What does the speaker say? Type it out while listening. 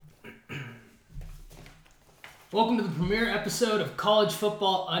Welcome to the premiere episode of College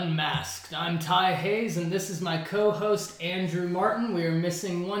Football Unmasked. I'm Ty Hayes, and this is my co-host, Andrew Martin. We are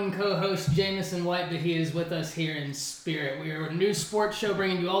missing one co-host, Jamison White, but he is with us here in spirit. We are a news sports show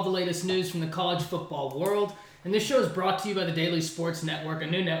bringing you all the latest news from the college football world. And this show is brought to you by the Daily Sports Network, a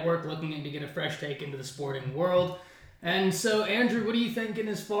new network looking to get a fresh take into the sporting world. And so, Andrew, what are you thinking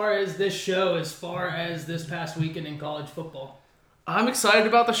as far as this show, as far as this past weekend in college football? I'm excited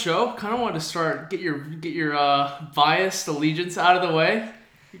about the show. Kind of wanted to get your biased allegiance out of the way.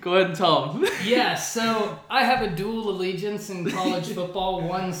 Go ahead and tell them. Yeah, so I have a dual allegiance in college football.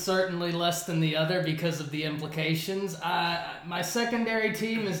 One certainly less than the other because of the implications. My secondary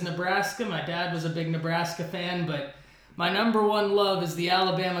team is Nebraska. My dad was a big Nebraska fan, but my number one love is the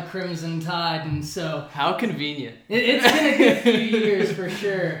Alabama Crimson Tide, and so... How convenient. It's been a good few years for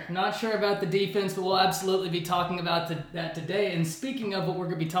sure. Not sure about the defense, but we'll absolutely be talking about that today. And speaking of what we're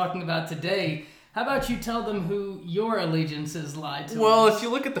going to be talking about today, how about you tell them who your allegiances lie to? Well, if you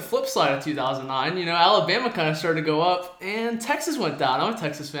look at the flip side of 2009, Alabama kind of started to go up, and Texas went down. I'm a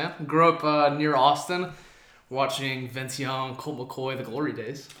Texas fan. Grew up near Austin, watching Vince Young, Colt McCoy, the glory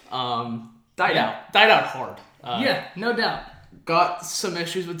days. Died out hard. Yeah, no doubt. Got some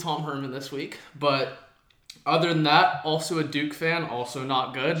issues with Tom Herman this week, but other than that, also a Duke fan, also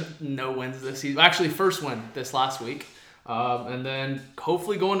not good. No wins this season. Actually, first win this last week. And then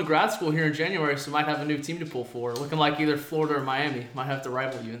hopefully going to grad school here in January, so might have a new team to pull for. Looking like either Florida or Miami might have to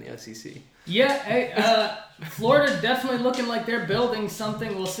rival you in the SEC. Yeah, hey, Florida definitely looking like they're building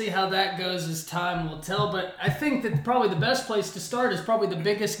something. We'll see how that goes as time will tell. But I think that probably the best place to start is probably the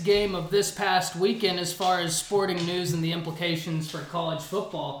biggest game of this past weekend as far as sporting news and the implications for college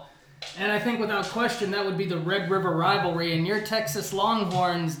football. And I think without question that would be the Red River rivalry. And your Texas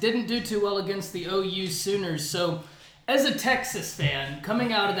Longhorns didn't do too well against the OU Sooners. So as a Texas fan,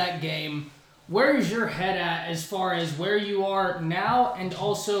 coming out of that game, where's your head at as far as where you are now and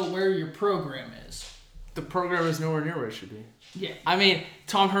also where your program is? The program is nowhere near where it should be. Yeah. I mean,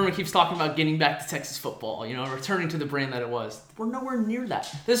 Tom Herman keeps talking about getting back to Texas football, returning to the brand that it was. We're nowhere near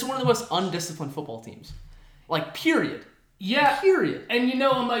that. This is one of the most undisciplined football teams. Period. Yeah. Period. And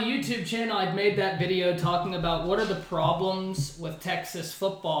on my YouTube channel, I'd made that video talking about what are the problems with Texas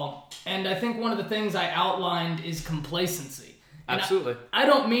football. And I think one of the things I outlined is complacency. Absolutely. I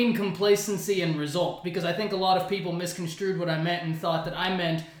don't mean complacency in result, because I think a lot of people misconstrued what I meant and thought that I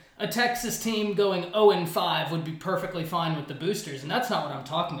meant a Texas team going 0-5 would be perfectly fine with the boosters, and that's not what I'm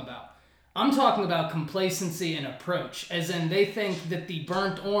talking about. I'm talking about complacency in approach, as in they think that the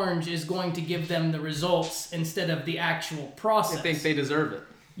burnt orange is going to give them the results instead of the actual process. They think they deserve it.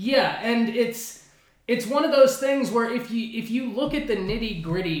 Yeah, and it's one of those things where if you look at the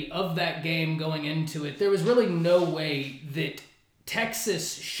nitty-gritty of that game going into it, there was really no way that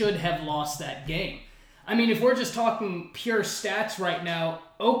Texas should have lost that game. I mean, if we're just talking pure stats right now,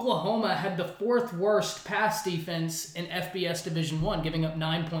 Oklahoma had the fourth worst pass defense in FBS Division I, giving up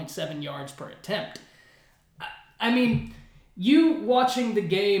 9.7 yards per attempt. I mean, you watching the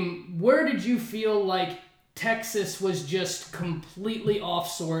game, where did you feel like Texas was just completely off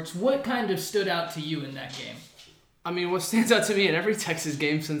sorts? What kind of stood out to you in that game? I mean, what stands out to me in every Texas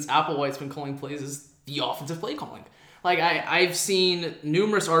game since Applewhite's been calling plays is the offensive play calling. I've seen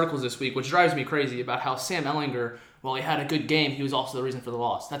numerous articles this week, which drives me crazy, about how Sam Ehlinger, while he had a good game, he was also the reason for the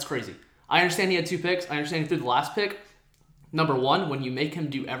loss. That's crazy. I understand he had 2 picks. I understand he threw the last pick. Number one, when you make him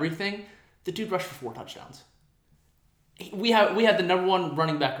do everything, the dude rushed for 4 touchdowns. We have the number one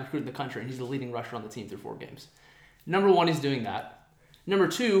running back recruit in the country, and he's the leading rusher on the team through 4 games. Number one, he's doing that. Number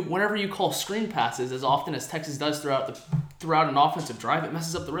two, whenever you call screen passes, as often as Texas does throughout an offensive drive, it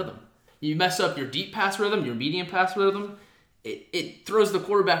messes up the rhythm. You mess up your deep pass rhythm, your medium pass rhythm, it throws the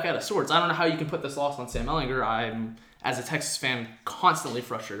quarterback out of sorts. I don't know how you can put this loss on Sam Ehlinger. I'm, as a Texas fan, constantly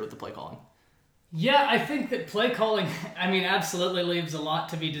frustrated with the play calling. Yeah, I think that play calling, absolutely leaves a lot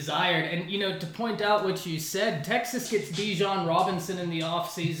to be desired. And, to point out what you said, Texas gets Bijan Robinson in the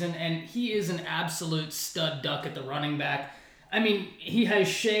offseason, and he is an absolute stud duck at the running back. He has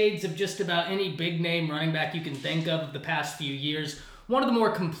shades of just about any big-name running back you can think of the past few years. One of the more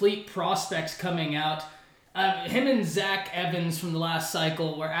complete prospects coming out. Him and Zach Evans from the last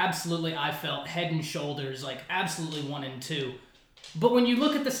cycle were absolutely, I felt, head and shoulders, absolutely 1 and 2. But when you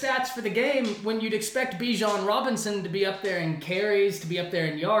look at the stats for the game, when you'd expect Bijan Robinson to be up there in carries, to be up there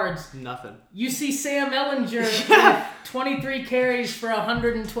in yards, nothing. You see Sam Ehlinger with 23 carries for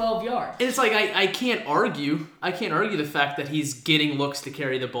 112 yards. It's I can't argue. I can't argue the fact that he's getting looks to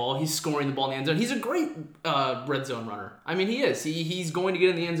carry the ball. He's scoring the ball in the end zone. He's a great red zone runner. He is. He's going to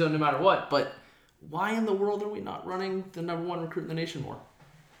get in the end zone no matter what. But why in the world are we not running the number one recruit in the nation more?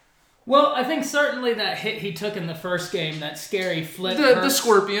 Well, I think certainly that hit he took in the first game, that scary flip. The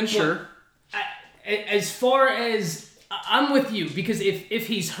scorpion, sure. As far as I'm with you, because if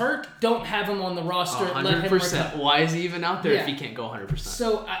he's hurt, don't have him on the roster. 100%. Let him recover. Why is he even out there if he can't go 100%?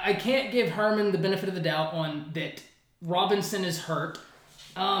 So I can't give Herman the benefit of the doubt on that. Robinson is hurt,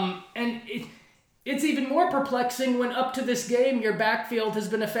 and it's even more perplexing when up to this game your backfield has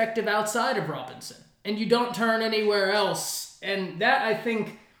been effective outside of Robinson, and you don't turn anywhere else. And that, I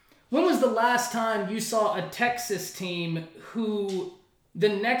think, when was the last time you saw a Texas team who the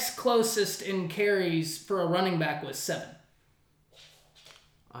next closest in carries for a running back was 7?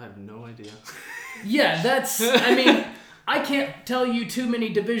 I have no idea. Yeah, I mean, I can't tell you too many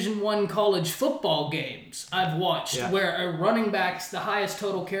Division I college football games I've watched where a running back's the highest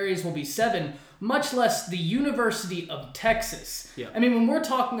total carries will be 7, much less the University of Texas. Yeah. I mean, when we're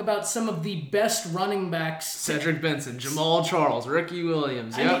talking about some of the best running backs... Cedric Benson, Jamal Charles, Ricky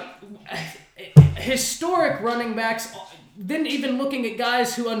Williams, historic running backs... Then even looking at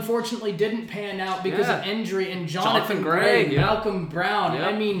guys who unfortunately didn't pan out because of injury, and Jonathan Gray, Malcolm Brown.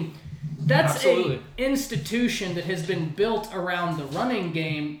 I mean, that's an institution that has been built around the running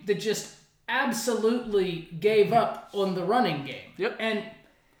game that just absolutely gave up on the running game. Yep. And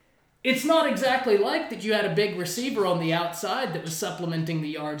it's not exactly like that you had a big receiver on the outside that was supplementing the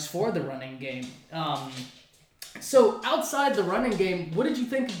yards for the running game. So outside the running game, what did you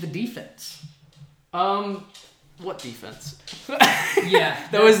think of the defense? What defense?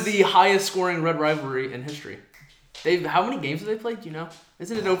 That was the highest scoring Red Rivalry in history. How many games have they played? Do you know?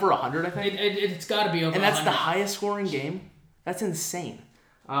 Isn't it over 100, I think? It's got to be over 100. And that's the highest scoring game? That's insane.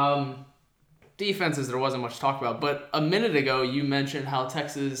 Defenses, there wasn't much to talk about. But a minute ago, you mentioned how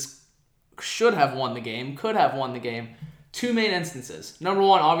Texas should have won the game, could have won the game. 2 main instances. Number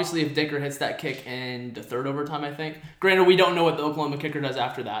one, obviously, if Dicker hits that kick in the third overtime, I think. Granted, we don't know what the Oklahoma kicker does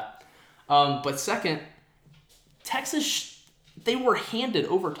after that. But second... Texas, they were handed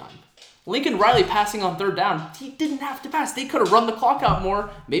overtime. Lincoln Riley passing on third down, he didn't have to pass. They could have run the clock out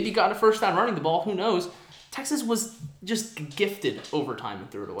more, maybe got a first down running the ball, who knows. Texas was just gifted overtime and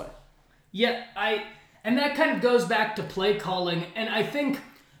threw it away. Yeah, and that kind of goes back to play calling, and I think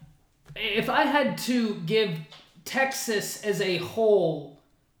if I had to give Texas as a whole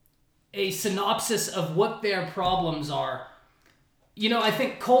a synopsis of what their problems are, I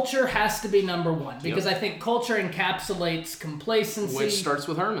think culture has to be number one, because I think culture encapsulates complacency. Which starts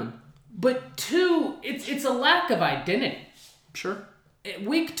with Herman. But 2, it's a lack of identity. Sure.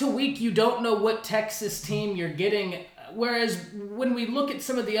 Week to week, you don't know what Texas team you're getting, whereas when we look at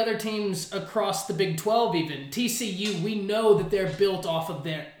some of the other teams across the Big 12 even, TCU, we know that they're built off of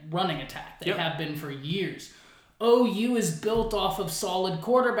their running attack. They have been for years. OU is built off of solid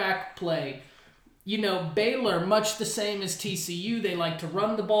quarterback play. Baylor, much the same as TCU, they like to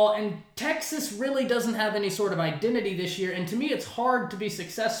run the ball, and Texas really doesn't have any sort of identity this year, and to me it's hard to be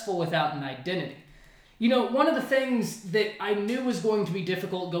successful without an identity. One of the things that I knew was going to be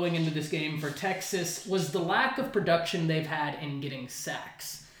difficult going into this game for Texas was the lack of production they've had in getting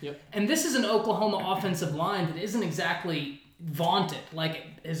sacks. Yep. And this is an Oklahoma offensive line that isn't exactly vaunted like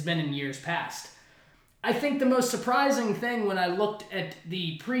it has been in years past. I think the most surprising thing when I looked at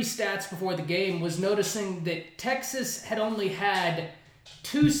the pre-stats before the game was noticing that Texas had only had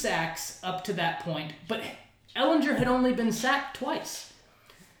 2 sacks up to that point, but Ehlinger had only been sacked twice.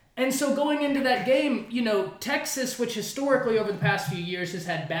 And so going into that game, Texas, which historically over the past few years has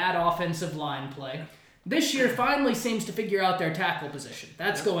had bad offensive line play, this year finally seems to figure out their tackle position.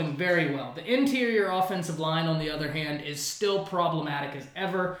 That's going very well. The interior offensive line, on the other hand, is still problematic as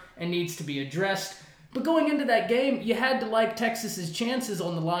ever and needs to be addressed. But going into that game, you had to like Texas's chances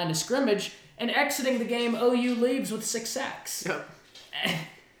on the line of scrimmage, and exiting the game, OU leaves with 6 sacks. Yep.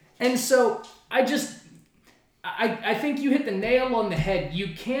 And so I think you hit the nail on the head.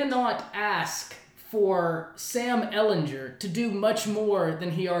 You cannot ask for Sam Ehlinger to do much more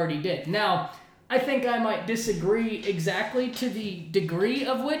than he already did. Now, I think I might disagree exactly to the degree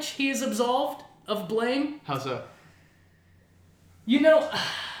of which he is absolved of blame. How so? Do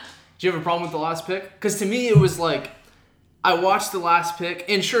you have a problem with the last pick? Because to me, it was like, I watched the last pick,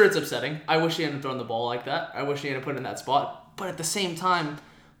 and sure, it's upsetting. I wish he hadn't thrown the ball like that. I wish he hadn't put it in that spot. But at the same time,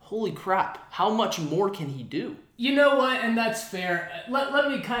 holy crap, how much more can he do? You know what, and that's fair. Let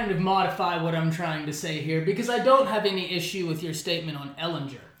me kind of modify what I'm trying to say here, because I don't have any issue with your statement on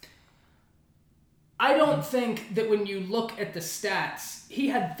Ehlinger. I don't think that when you look at the stats, he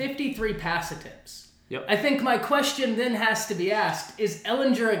had 53 pass attempts. Yep. I think my question then has to be asked, is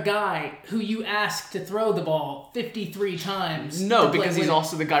Ehlinger a guy who you ask to throw the ball 53 times? No, because he's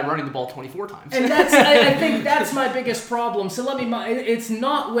also the guy running the ball 24 times. And I think that's my biggest problem. So it's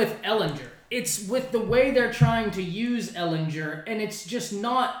not with Ehlinger. It's with the way they're trying to use Ehlinger, and it's just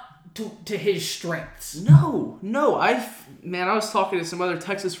not to his strengths. No. I was talking to some other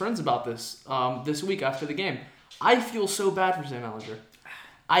Texas friends about this week after the game. I feel so bad for Sam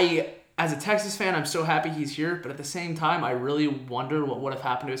Ehlinger. As a Texas fan, I'm so happy he's here, but at the same time, I really wonder what would have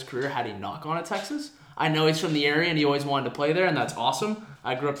happened to his career had he not gone to Texas. I know he's from the area and he always wanted to play there, and that's awesome.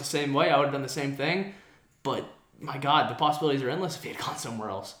 I grew up the same way. I would have done the same thing. But, my God, the possibilities are endless if he had gone somewhere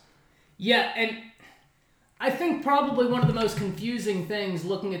else. Yeah, and I think probably one of the most confusing things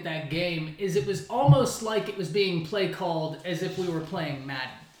looking at that game is it was almost like it was being play called as if we were playing Madden.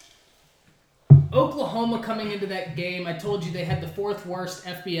 Oklahoma coming into that game, I told you they had the 4th worst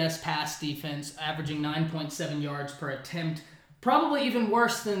FBS pass defense, averaging 9.7 yards per attempt. Probably even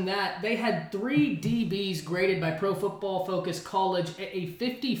worse than that, they had 3 DBs graded by Pro Football Focus College at a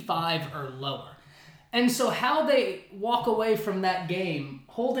 55 or lower. And so how they walk away from that game,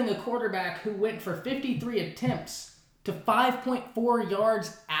 holding a quarterback who went for 53 attempts to 5.4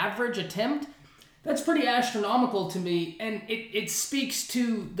 yards average attempt, that's pretty astronomical to me, and it speaks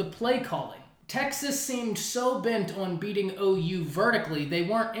to the play calling. Texas seemed so bent on beating OU vertically, they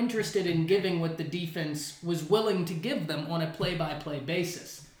weren't interested in giving what the defense was willing to give them on a play-by-play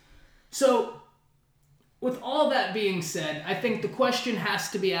basis. So, with all that being said, I think the question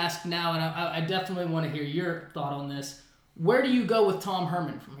has to be asked now, and I definitely want to hear your thought on this. Where do you go with Tom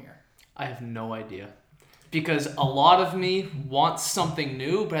Herman from here? I have no idea. Because a lot of me wants something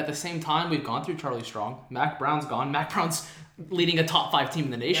new, but at the same time, we've gone through Charlie Strong. Mac Brown's gone. Mac Brown's leading a top 5 team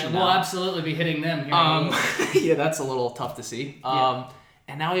in the nation now. We'll absolutely be hitting them here. Yeah, that's a little tough to see. And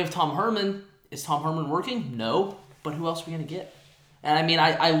now we have Tom Herman. Is Tom Herman working? No. But who else are we going to get? And I mean,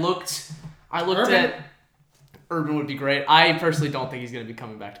 I looked at Urban would be great. I personally don't think he's going to be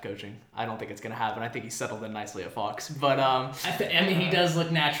coming back to coaching. I don't think it's going to happen. I think he's settled in nicely at Fox. But he does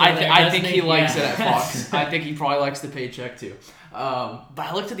look natural. I think he likes it at Fox. I think he probably likes the paycheck too. But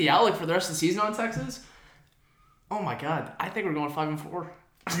I looked at the outlook for the rest of the season on Texas. Oh my God! I think we're going 5-4.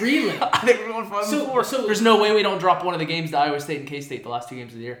 Really? I think we're going 5-4. So there's no way we don't drop one of the games to Iowa State and K-State the last 2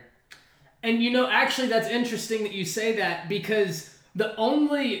 games of the year. And actually, that's interesting that you say that because the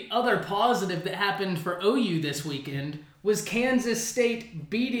only other positive that happened for OU this weekend was Kansas State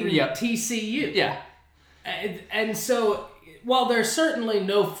beating TCU. Yeah. And so, while there's certainly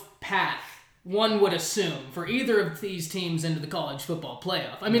no path, one would assume, for either of these teams into the college football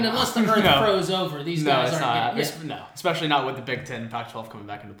playoff. I mean, unless the earth froze over, these guys aren't getting... No, especially not with the Big Ten and Pac-12 coming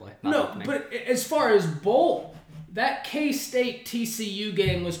back into play. But as far as bowl, that K-State TCU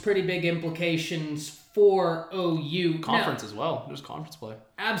game was pretty big implications for OU. Conference as well. There's conference play.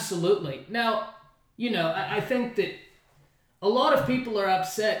 Absolutely. Now, I think that a lot of people are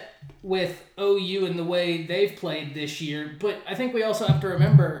upset with OU and the way they've played this year, but I think we also have to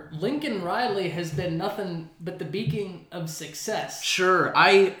remember Lincoln Riley has been nothing but the beacon of success. Sure.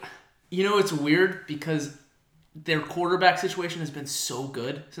 It's weird because their quarterback situation has been so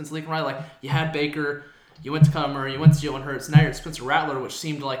good since Lincoln Riley. Like, you had Baker, you went to Kyler Murray, you went to Jalen Hurts, now you're at Spencer Rattler, which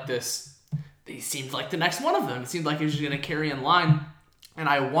seemed like he seemed like the next one of them. It seemed like he was just going to carry in line. And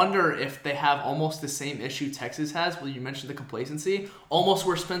I wonder if they have almost the same issue Texas has, where you mentioned the complacency, almost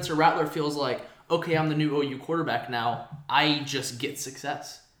where Spencer Rattler feels like, okay, I'm the new OU quarterback now. I just get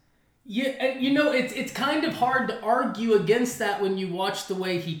success. Yeah, and it's kind of hard to argue against that when you watch the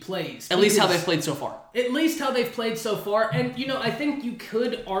way he plays. At least how they've played so far. And, I think you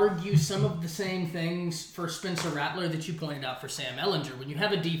could argue some of the same things for Spencer Rattler that you pointed out for Sam Ehlinger. When you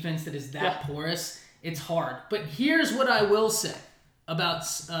have a defense that is that porous, it's hard. But here's what I will say about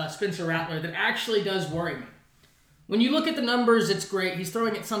Spencer Rattler that actually does worry me. When you look at the numbers, it's great. He's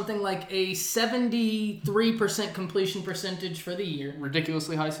throwing at something like a 73% completion percentage for the year.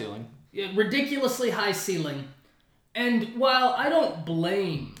 Ridiculously high ceiling. Ridiculously high ceiling. And while I don't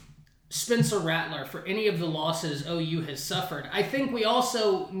blame Spencer Rattler for any of the losses OU has suffered, I think we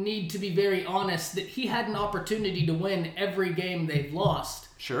also need to be very honest that he had an opportunity to win every game they've lost.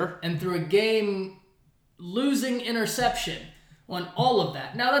 Sure. And through a game-losing interception on all of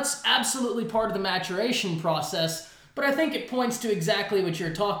that. Now, that's absolutely part of the maturation process, but I think it points to exactly what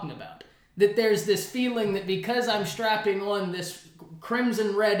you're talking about. That there's this feeling that because I'm strapping on this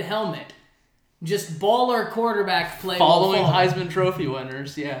crimson red helmet, just baller quarterback play. Following Heisman Trophy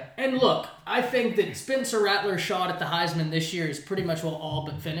winners, yeah. And look, I think that Spencer Rattler's shot at the Heisman this year is pretty much all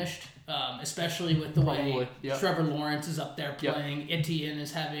but finished. especially with the way Yep. Trevor Lawrence is up there playing. Etienne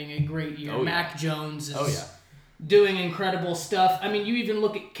is having a great year. Mac Jones is doing incredible stuff. I mean, you even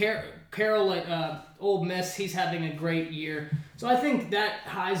look at Carroll at Ole Miss. He's having a great year. So I think that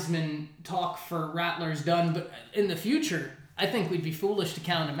Heisman talk for Rattler's done. But in the future, I think we'd be foolish to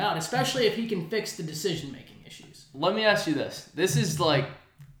count him out, especially if he can fix the decision-making issues. Let me ask you this. This is like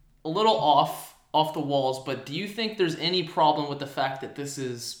a little off the walls, but do you think there's any problem with the fact that this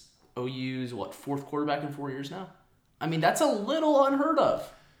is OU's, fourth quarterback in 4 years now? I mean, that's a little unheard of.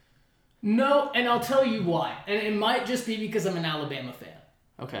 No, and I'll tell you why. And it might just be because I'm an Alabama fan.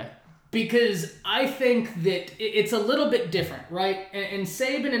 Okay. Because I think that it's a little bit different, right? And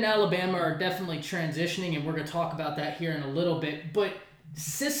Saban and Alabama are definitely transitioning, and we're going to talk about that here in a little bit. But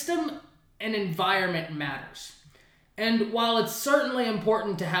system and environment matters. And while it's certainly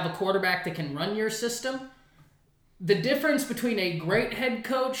important to have a quarterback that can run your system, the difference between a great head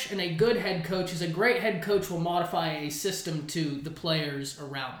coach and a good head coach is a great head coach will modify a system to the players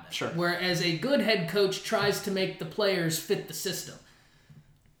around them. Sure. Whereas a good head coach tries to make the players fit the system.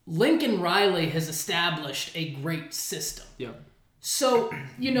 Lincoln Riley has established a great system. Yep. So,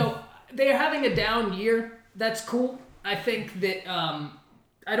 they're having a down year. That's cool. I think that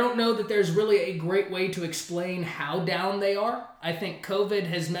I don't know that there's really a great way to explain how down they are. I think COVID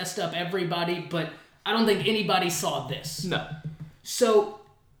has messed up everybody, but I don't think anybody saw this. No. So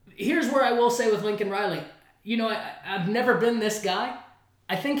here's where I will say with Lincoln Riley, I've never been this guy.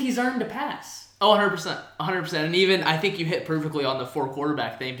 I think he's earned a pass. Oh, 100%. 100%. And even I think you hit perfectly on the 4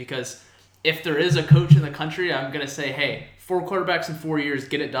 quarterback thing, because if there is a coach in the country, I'm going to say, hey, 4 quarterbacks in 4 years,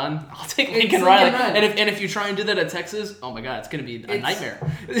 get it done. I'll take Lincoln Riley. And if you try and do that at Texas, oh my God, it's going to be a nightmare.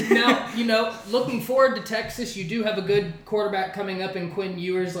 Now, looking forward to Texas, you do have a good quarterback coming up in Quinn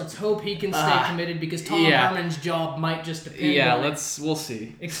Ewers. Let's hope he can stay committed, because Tom Herman's job might just depend on it. We'll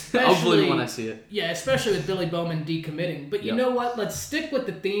see. Especially, I'll believe when I see it. Yeah, especially with Billy Bowman decommitting. But you know what? Let's stick with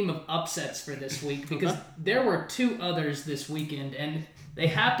the theme of upsets for this week, because there were 2 others this weekend, and they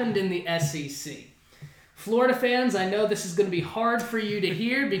happened in the SEC. Florida fans, I know this is going to be hard for you to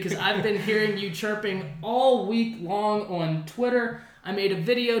hear, because I've been hearing you chirping all week long on Twitter. I made a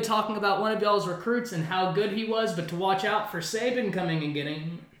video talking about one of y'all's recruits and how good he was, but to watch out for Saban coming and getting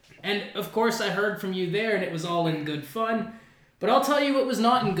him. And, of course, I heard from you there, and it was all in good fun. But I'll tell you what was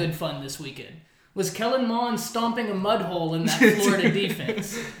not in good fun this weekend was Kellen Mond stomping a mud hole in that Florida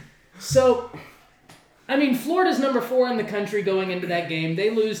defense. So, I mean, Florida's number 4 in the country going into that game. They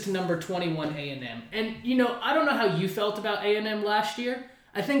lose to number 21 A&M. And, I don't know how you felt about A&M last year.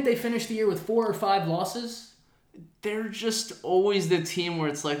 I think they finished the year with 4 or 5 losses. They're just always the team where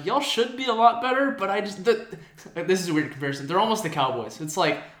it's like, y'all should be a lot better, but this is a weird comparison. They're almost the Cowboys. It's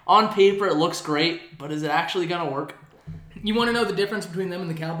like, on paper it looks great, but is it actually going to work? You want to know the difference between them and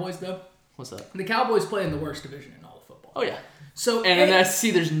the Cowboys, though? What's that? The Cowboys play in the worst division in all of football. Oh, yeah. So, and in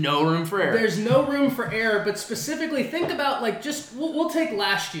SEC, there's no room for error. There's no room for error, but specifically think about, we'll take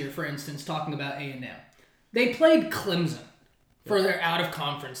last year, for instance, talking about A&M. They played Clemson for their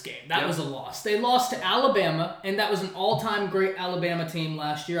out-of-conference game. That was a loss. They lost to Alabama, and that was an all-time great Alabama team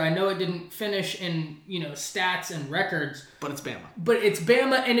last year. I know it didn't finish in, stats and records. But it's Bama. But it's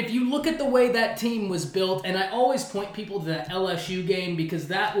Bama, and if you look at the way that team was built, and I always point people to that LSU game because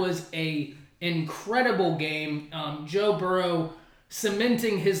that was a incredible game. Joe Burrow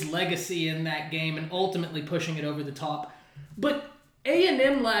cementing his legacy in that game and ultimately pushing it over the top. But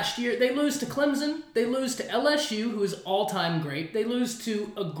A&M last year, they lose to Clemson. They lose to LSU, who is all-time great. They lose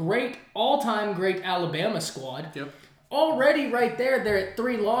to a great, all-time great Alabama squad. Yep. Already right there, they're at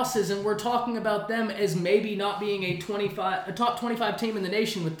 3 losses, and we're talking about them as maybe not being a top 25 team in the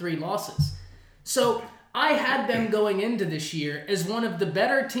nation with 3 losses. So I had them going into this year as one of the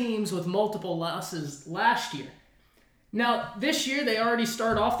better teams with multiple losses last year. Now, this year, they already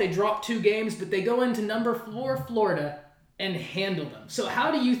start off, they drop 2 games, but they go into number 4 Florida and handle them. So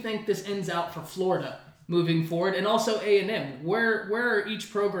how do you think this ends out for Florida moving forward? And also A&M, where are each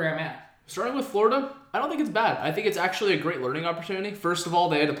program at? Starting with Florida, I don't think it's bad. I think it's actually a great learning opportunity. First of all,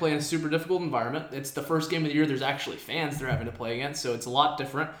 they had to play in a super difficult environment. It's the first game of the year there's actually fans they're having to play against, so it's a lot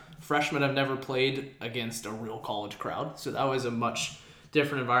different. Freshmen have never played against a real college crowd, so that was a much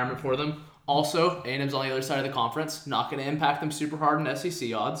different environment for them. Also, A&M's on the other side of the conference, not going to impact them super hard in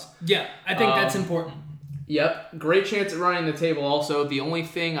SEC odds. Yeah, I think that's important. Yep, great chance at running the table. Also, the only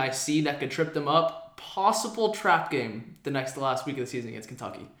thing I see that could trip them up, possible trap game the last week of the season against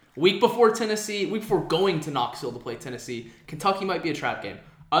Kentucky. Week before going to Knoxville to play Tennessee, Kentucky might be a trap game.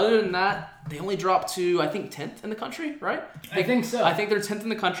 Other than that, they only dropped to, I think, 10th in the country, right? I think so. I think they're 10th in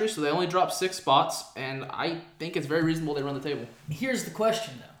the country, so they only dropped 6 spots, and I think it's very reasonable they run the table. Here's the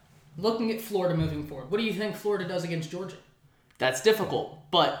question, though. looking at Florida moving forward, what do you think Florida does against Georgia? That's difficult,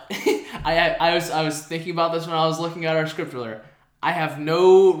 but I was thinking about this when I was looking at our script earlier. I have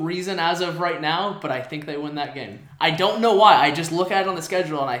no reason as of right now, but I think they win that game. I don't know why. I just look at it on the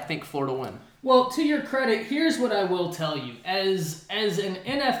schedule and I think Florida win. Well, to your credit, here's what I will tell you. As an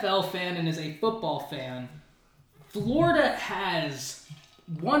NFL fan and as a football fan, Florida has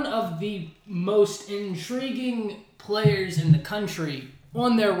one of the most intriguing players in the country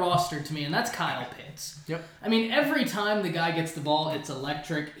on their roster to me, and that's Kyle Pitts. Yep. I mean, every time the guy gets the ball, it's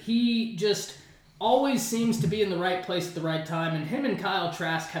electric. He just always seems to be in the right place at the right time, and him and Kyle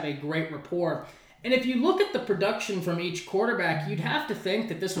Trask have a great rapport. And if you look at the production from each quarterback, you'd have to think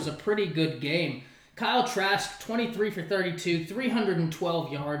that this was a pretty good game. Kyle Trask, 23 for 32,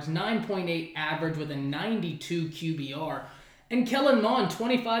 312 yards, 9.8 average with a 92 QBR. And Kellen Mond,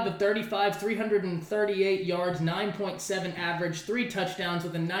 25 of 35, 338 yards, 9.7 average, 3 touchdowns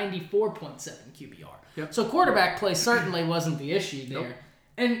with a 94.7 QBR. Yep. So quarterback play certainly wasn't the issue there. Nope.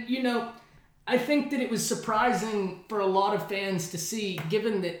 And, you know, I think that it was surprising for a lot of fans to see,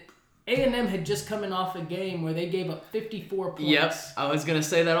 given that A&M had just coming off a game where they gave up 54 points. Yep, I was going to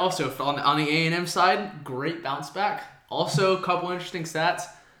say that also. On the A&M side, great bounce back. Also, a couple interesting stats.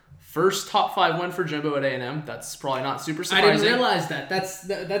 First top 5 win for Jimbo at A&M. That's probably not super surprising. I didn't realize that. That's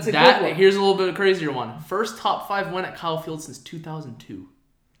a good one. Here's a little bit of a crazier one. First top 5 win at Kyle Field since 2002.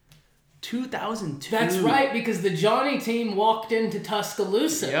 2002. That's right, because the Johnny team walked into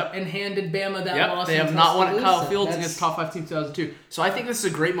Tuscaloosa and handed Bama that loss. They have not won at Kyle Field against top 5 team 2002. So I think this is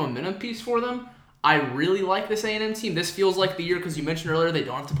a great momentum piece for them. I really like this A&M team. This feels like the year, because you mentioned earlier, they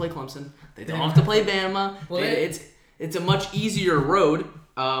don't have to play Clemson. They don't have to play Bama. Well, it's a much easier road.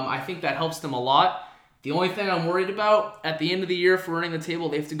 I think that helps them a lot. The only thing I'm worried about, at the end of the year for running the table,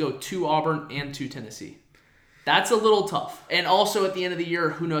 they have to go to Auburn and to Tennessee. That's a little tough. And also at the end of the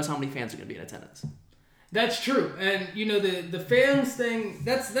year, who knows how many fans are going to be in attendance. That's true. And, you know, the fans thing,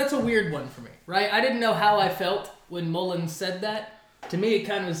 that's a weird one for me, right? I didn't know how I felt when Mullen said that. To me, it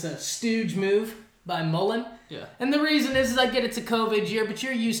kind of was a stooge move by Mullen. Yeah. And the reason is I get it's a COVID year, but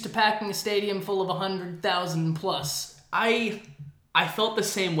you're used to packing a stadium full of 100,000 plus. I felt the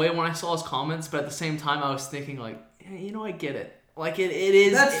same way when I saw his comments, but at the same time, I was thinking, like, you know, I get it. Like, it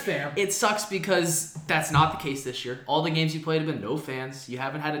is... That's fair. It sucks because that's not the case this year. All the games you played have been no fans. You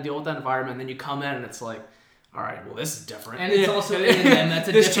haven't had to deal with that environment. And then you come in and it's like, all right, well, this is different. And it's also A&M. That's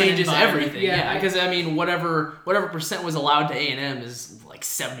a this different changes everything. Yeah, because, I mean, whatever percent was allowed to A&M is like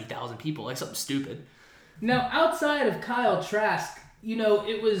 70,000 people. Like, something stupid. Now, outside of Kyle Trask, you know,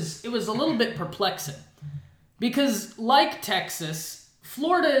 it was a little bit perplexing. Because, like Texas,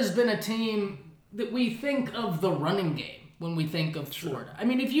 Florida has been a team that we think of the running game when we think of Florida. I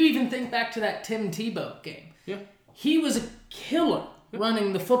mean, if you even think back to that Tim Tebow game, he was a killer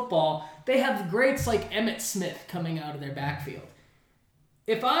running the football. They have greats like Emmitt Smith coming out of their backfield.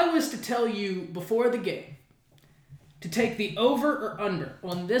 If I was to tell you before the game to take the over or under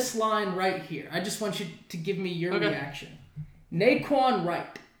on this line right here, I just want you to give me your reaction. Naquan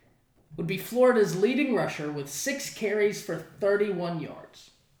Wright would be Florida's leading rusher with 6 carries for 31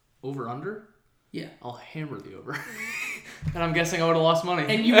 yards. Over under? Yeah. I'll hammer the over. And I'm guessing I would have lost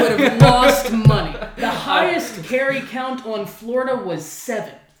money. And you would have lost money. The highest carry count on Florida was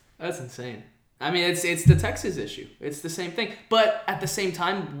 7. That's insane. I mean, it's the Texas issue. It's the same thing. But at the same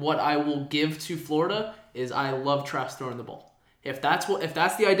time, what I will give to Florida is I love Trask throwing the ball. If that's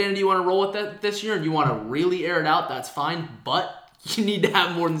the identity you want to roll with that this year and you want to really air it out, that's fine. But you need to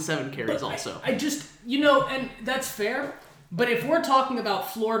have more than 7 carries also. I just, you know, and that's fair. But if we're talking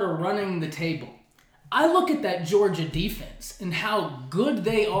about Florida running the table, I look at that Georgia defense and how good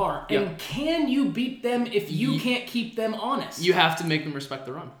they are. And can you beat them if you can't keep them honest? You have to make them respect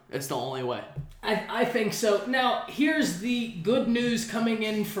the run. It's the only way. I think so. Now, here's the good news coming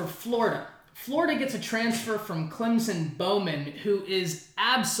in for Florida. Florida gets a transfer from Clemson Bowman, who is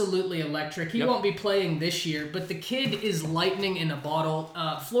absolutely electric. He won't be playing this year, but the kid is lightning in a bottle.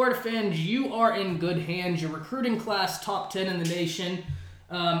 Florida fans, you are in good hands. Your recruiting class, top 10 in the nation.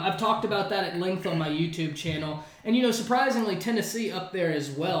 I've talked about that at length on my YouTube channel. And, you know, surprisingly, Tennessee up there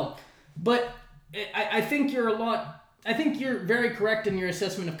as well. But I think you're very correct in your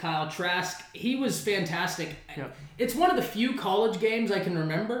assessment of Kyle Trask. He was fantastic. Yep. It's one of the few college games I can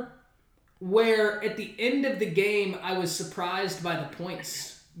remember where at the end of the game I was surprised by the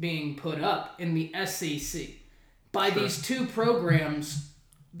points being put up in the SEC by these two programs,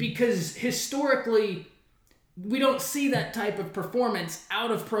 because historically we don't see that type of performance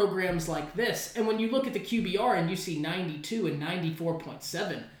out of programs like this. And when you look at the QBR and you see 92 and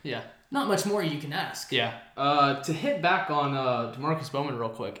 94.7, Not much more you can ask. Yeah. To hit back on DeMarcus Bowman real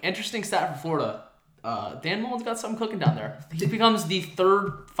quick. Interesting stat for Florida. Dan Mullen's got something cooking down there. He becomes the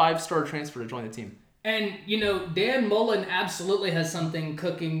third 5-star transfer to join the team. And, Dan Mullen absolutely has something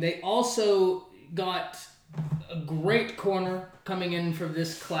cooking. They also got a great corner coming in for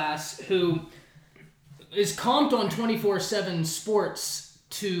this class who is comped on 24/7 Sports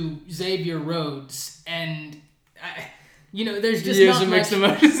to Xavier Rhodes. And, there's just not much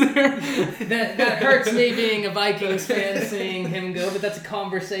emotions there. that hurts me being a Vikings fan seeing him go, but that's a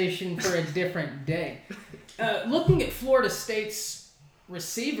conversation for a different day. Looking at Florida State's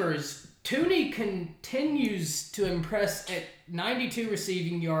receivers, Tooney continues to impress at 92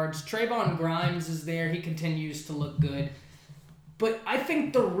 receiving yards. Trayvon Grimes is there. He continues to look good. But I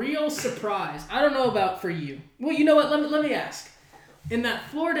think the real surprise, I don't know about for you. Well, you know what? Let me ask. In that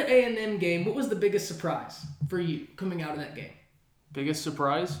Florida A&M game, what was the biggest surprise for you coming out of that game? Biggest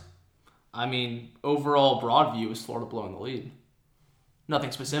surprise? I mean, overall broad view is Florida blowing the lead.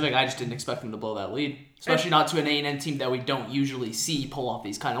 Nothing specific. I just didn't expect them to blow that lead. Especially not to an A&M team that we don't usually see pull off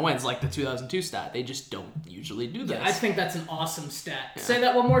these kind of wins, like the 2002 stat. They just don't usually do this. Yeah, I think that's an awesome stat. Yeah. Say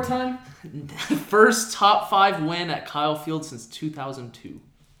that one more time. First top 5 win at Kyle Field since 2002.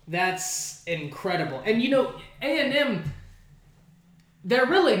 That's incredible. And A&M, they're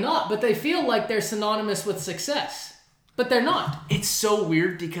really not, but they feel like they're synonymous with success. But they're not. It's so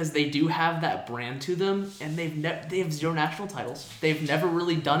weird because they do have that brand to them, and they have 0 national titles. They've never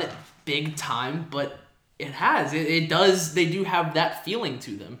really done it big time, but it has. It does. They do have that feeling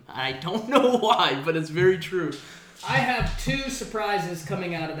to them. I don't know why, but it's very true. I have 2 surprises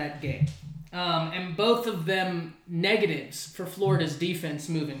coming out of that game, and both of them negatives for Florida's defense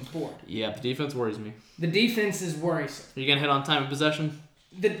moving forward. Yeah, the defense worries me. The defense is worrisome. Are you going to hit on time of possession?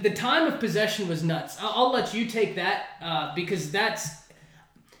 The time of possession was nuts. I'll let you take that because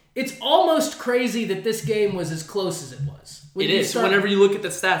it's almost crazy that this game was as close as it was. It is. Whenever you look at the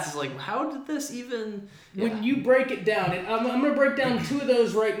stats, it's like, how did this even... Yeah. When you break it down, and I'm going to break down 2 of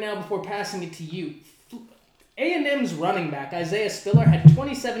those right now before passing it to you. A&M's running back, Isaiah Spiller, had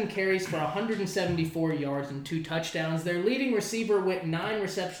 27 carries for 174 yards and 2 touchdowns. Their leading receiver went 9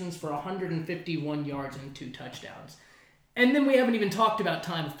 receptions for 151 yards and 2 touchdowns. And then we haven't even talked about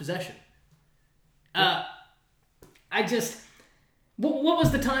time of possession. What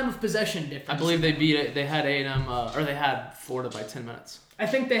was the time of possession difference? I believe they beat it. They had A&M, or they had Florida by 10 minutes. I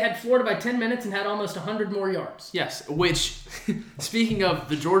think they had Florida by 10 minutes and had almost 100 more yards. Yes, which, speaking of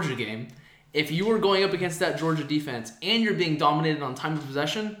the Georgia game, if you were going up against that Georgia defense and you're being dominated on time of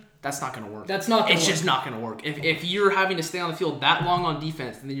possession, that's not going to work. That's not going to work. It's just not going to work. If you're having to stay on the field that long on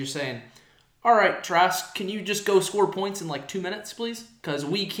defense, and then you're saying, all right, Trask, can you just go score points in like 2 minutes, please? Because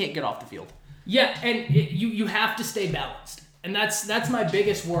we can't get off the field. Yeah, and you have to stay balanced. And that's my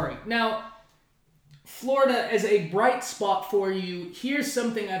biggest worry. Now, Florida as a bright spot for you, here's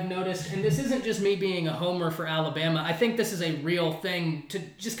something I've noticed, and this isn't just me being a homer for Alabama. I think this is a real thing to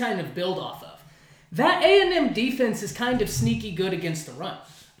just kind of build off of. That A&M defense is kind of sneaky good against the run.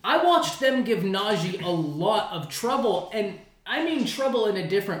 I watched them give Najee a lot of trouble, and I mean trouble in a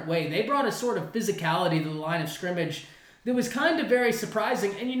different way. They brought a sort of physicality to the line of scrimmage that was kind of very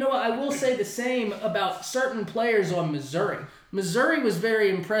surprising. And you know what? I will say the same about certain players on Missouri. Missouri was very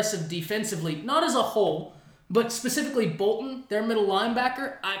impressive defensively, not as a whole, but specifically Bolton, their middle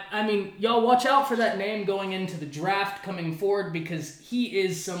linebacker. I mean, y'all watch out for that name going into the draft coming forward because he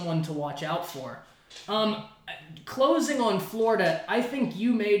is someone to watch out for. Closing on Florida, I think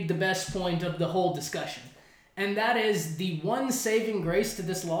you made the best point of the whole discussion. And that is the one saving grace to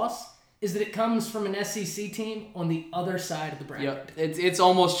this loss is that it comes from an SEC team on the other side of the bracket. Yep. It's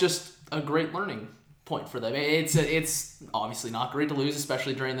almost just a great learning point for them. It's obviously not great to lose,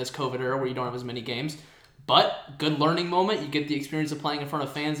 especially during this COVID era where you don't have as many games. But good learning moment. You get the experience of playing in front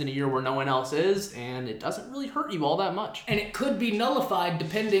of fans in a year where no one else is, and it doesn't really hurt you all that much. And it could be nullified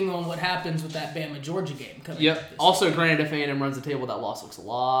depending on what happens with that Bama-Georgia game coming up. Yep. Also, granted, if A&M runs the table, that loss looks a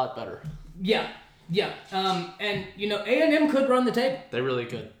lot better. Yeah. And, A&M could run the table. They really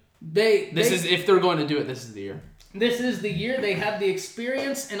could. If they're going to do it, this is the year. This is the year. They have the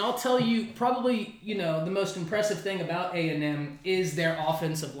experience, and I'll tell you probably, the most impressive thing about A&M is their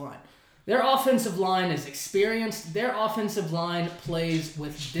offensive line. Their offensive line is experienced. Their offensive line plays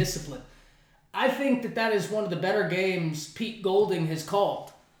with discipline. I think that is one of the better games Pete Golding has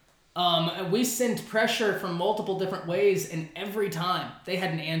called. We sent pressure from multiple different ways, and every time they had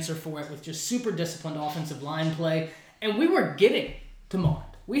an answer for it with just super disciplined offensive line play, and we were getting to Mond.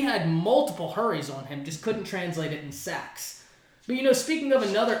 We had multiple hurries on him, just couldn't translate it in sacks. But, speaking of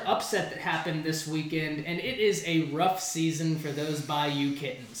another upset that happened this weekend, and it is a rough season for those Bayou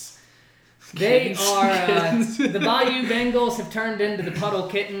Kittens. They are, the Bayou Bengals have turned into the Puddle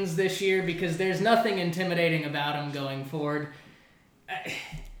Kittens this year because there's nothing intimidating about them going forward.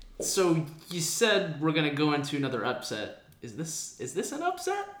 So you said we're going to go into another upset. Is this an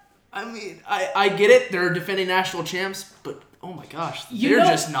upset? I mean, I get it. They're defending national champs, but oh my gosh, they're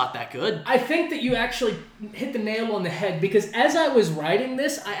just not that good. I think that you actually hit the nail on the head because as I was writing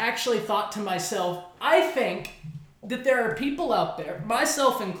this, I actually thought to myself, I think that there are people out there,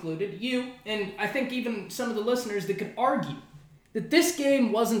 myself included, you, and I think even some of the listeners that could argue that this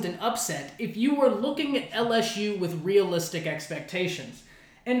game wasn't an upset if you were looking at LSU with realistic expectations.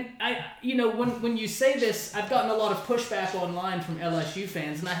 And when you say this, I've gotten a lot of pushback online from LSU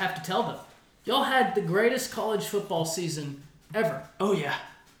fans, and I have to tell them, y'all had the greatest college football season ever. Oh yeah.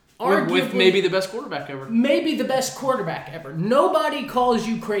 With maybe the best quarterback ever. Maybe the best quarterback ever. Nobody calls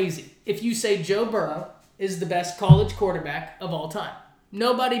you crazy if you say Joe Burrow is the best college quarterback of all time.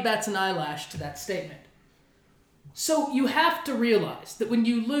 Nobody bats an eyelash to that statement. So you have to realize that when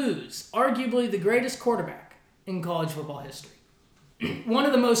you lose arguably the greatest quarterback in college football history, one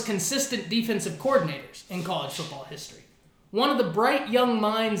of the most consistent defensive coordinators in college football history, one of the bright young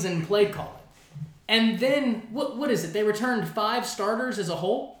minds in play calling, and then, what is it? They returned 5 starters as a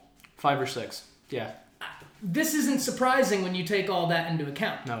whole? 5 or 6, yeah. This isn't surprising when you take all that into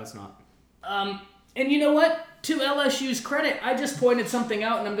account. No, it's not. And you know what? To LSU's credit, I just pointed something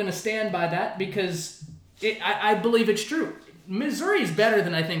out, and I'm going to stand by that because I believe it's true. Missouri's better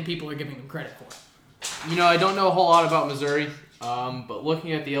than I think people are giving them credit for. You know, I don't know a whole lot about Missouri, but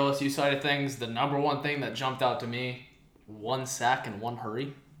looking at the LSU side of things, the number one thing that jumped out to me, 1 sack and 1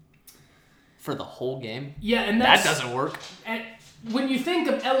 hurry for the whole game. Yeah, and that doesn't work. And when you think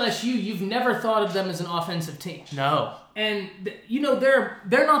of LSU, you've never thought of them as an offensive team. No. And,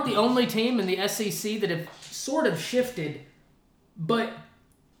 they're not the only team in the SEC that have sort of shifted, but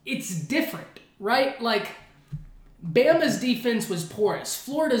it's different, right? Like, Bama's defense was porous.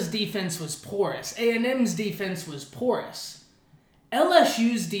 Florida's defense was porous. A&M's defense was porous.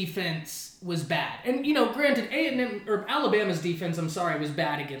 LSU's defense was bad. And, granted, Alabama's defense, was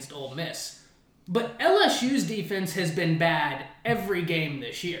bad against Ole Miss. But LSU's defense has been bad every game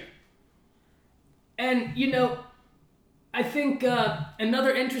this year. And, I think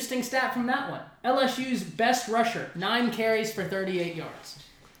another interesting stat from that one. LSU's best rusher, 9 carries for 38 yards.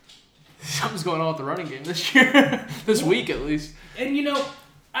 Something's going on with the running game this year. This week, at least. And,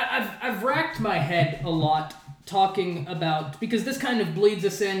 I've racked my head a lot talking about, because this kind of bleeds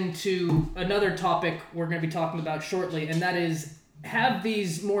us into another topic we're going to be talking about shortly, and that is, have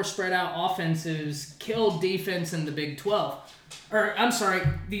these more spread out offenses killed defense in the Big 12?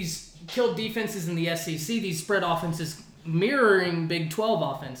 These killed defenses in the SEC, these spread offenses mirroring Big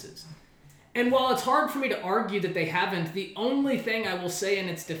 12 offenses. And while it's hard for me to argue that they haven't, the only thing I will say in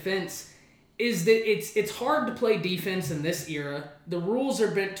its defense is that it's hard to play defense in this era. The rules are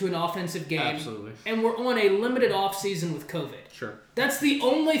bent to an offensive game. Absolutely. And we're on a limited offseason with COVID. Sure. That's the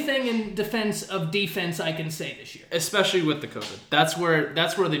only thing in defense of defense I can say this year. Especially with the COVID. That's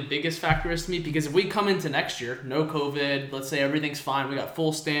where the biggest factor is to me, because if we come into next year, no COVID, let's say everything's fine, we got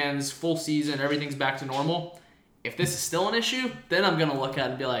full stands, full season, everything's back to normal. If this is still an issue, then I'm going to look at it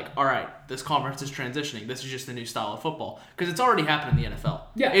and be like, all right, this conference is transitioning. This is just the new style of football. Because it's already happened in the NFL.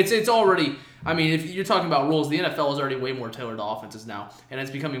 Yeah. It's already, if you're talking about rules, the NFL is already way more tailored to offenses now. And it's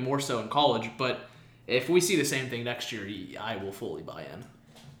becoming more so in college. But if we see the same thing next year, I will fully buy in.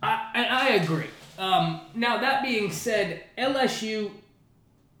 I agree. Now, that being said, LSU,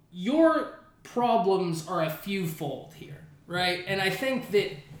 your problems are a few-fold here, right? And I think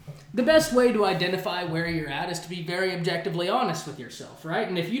that the best way to identify where you're at is to be very objectively honest with yourself, right?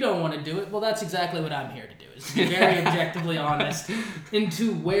 And if you don't want to do it, well, that's exactly what I'm here to do, is to be very objectively honest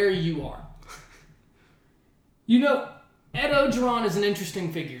into where you are. Ed Ogeron is an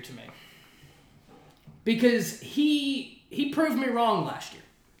interesting figure to me because he proved me wrong last year.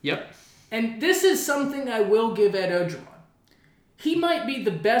 Yep. And this is something I will give Ed Ogeron. He might be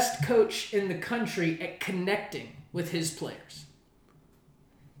the best coach in the country at connecting with his players.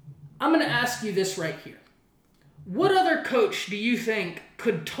 I'm going to ask you this right here. What other coach do you think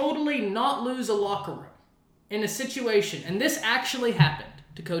could totally not lose a locker room in a situation, and this actually happened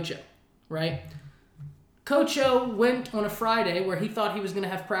to Coach O, right? Coach O went on a Friday where he thought he was going to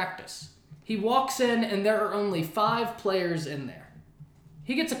have practice. He walks in, and there are only 5 players in there.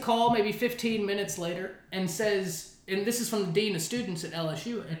 He gets a call maybe 15 minutes later and says, and this is from the dean of students at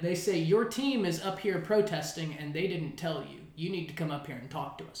LSU, and they say, your team is up here protesting, and they didn't tell you. You need to come up here and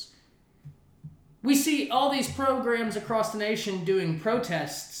talk to us. We see all these programs across the nation doing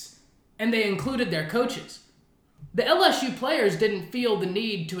protests, and they included their coaches. The LSU players didn't feel the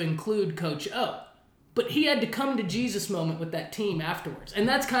need to include Coach O, but he had to come to Jesus moment with that team afterwards. And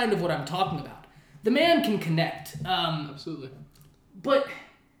that's kind of what I'm talking about. The man can connect. Absolutely. But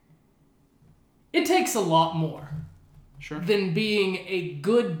it takes a lot more Sure. than being a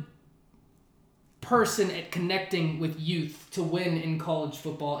good person at connecting with youth to win in college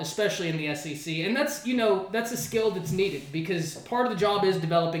football, especially in the SEC. And that's a skill that's needed because part of the job is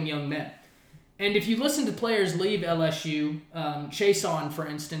developing young men. And if you listen to players leave LSU, Chason, for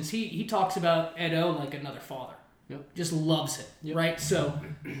instance, he talks about Ed O like another father. Yep. Just loves him, Yep. right? So,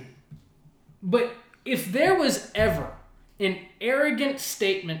 but if there was ever an arrogant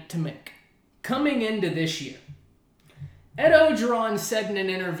statement to make coming into this year, Ed Orgeron said in an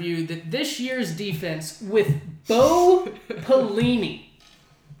interview that this year's defense with Bo Pelini,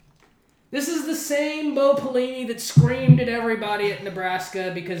 this is the same Bo Pelini that screamed at everybody at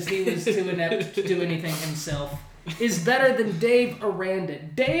Nebraska because he was too inept to do anything himself, is better than Dave Aranda.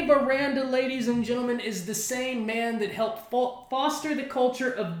 Dave Aranda, ladies and gentlemen, is the same man that helped foster the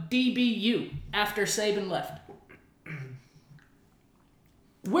culture of DBU after Saban left.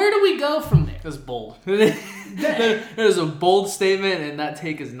 Where do we go from there? That's bold. That is a bold statement, and that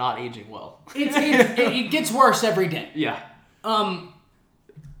take is not aging well. It gets worse every day. Yeah.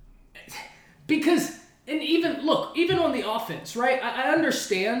 Because, and even on the offense, right? I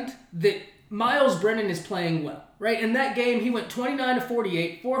understand that Miles Brennan is playing well, right? In that game, he went 29 to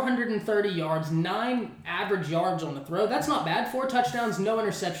 48, 430 yards, 9 average yards on the throw. That's not bad. 4 touchdowns, no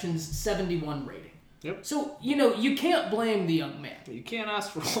interceptions, 71 rating. Yep. So, you can't blame the young man. You can't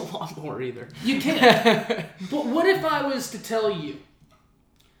ask for a lot more either. You can't. But what if I was to tell you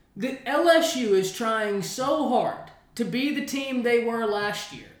that LSU is trying so hard to be the team they were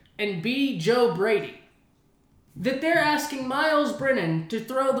last year and be Joe Brady that they're asking Miles Brennan to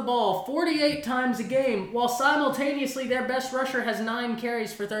throw the ball 48 times a game while simultaneously their best rusher has 9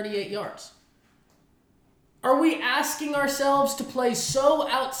 carries for 38 yards? Are we asking ourselves to play so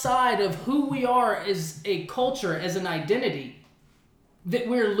outside of who we are as a culture, as an identity, that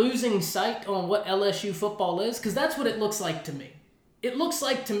we're losing sight on what LSU football is? Because that's what it looks like to me. It looks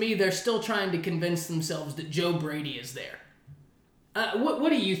like to me they're still trying to convince themselves that Joe Brady is there. What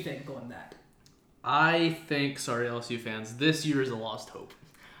do you think on that? I think, sorry LSU fans, this year is a lost hope.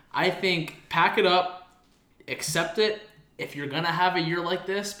 I think pack it up, accept it. If you're going to have a year like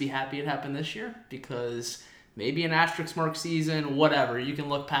this, be happy it happened this year because maybe an asterisk mark season, whatever. You can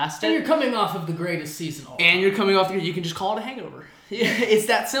look past it. And you're coming off of the greatest season all And you're coming off the year. You can just call it a hangover. It's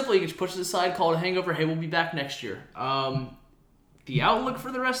that simple. You can just push it aside, call it a hangover. Hey, we'll be back next year. The outlook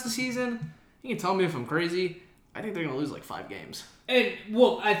for the rest of the season, you can tell me if I'm crazy. I think they're going to lose like 5 games. And,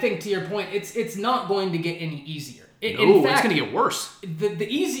 well, I think to your point, it's not going to get any easier. In No, fact, it's going to get worse. The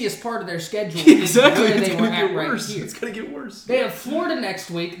easiest part of their schedule Exactly, is where it's they going were to at get right worse. here. It's going to get worse. They have Florida next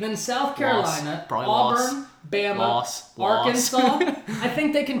week, then South Carolina, Probably Auburn, Bama, Loss. Arkansas. I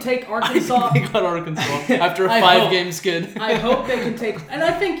think they can take Arkansas. I think they got Arkansas after a I 5-game skid. I hope they can take, and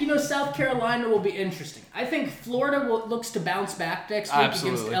I think South Carolina will be interesting. I think Florida looks to bounce back next week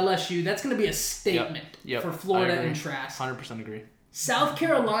Absolutely. against LSU. That's going to be a statement Yep. for Florida I agree. and Trask. 100% agree. South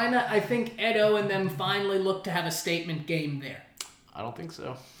Carolina, I think Edo and them finally look to have a statement game there. I don't think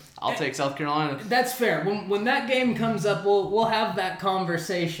so. I'll take South Carolina. That's fair. When that game comes up, we'll have that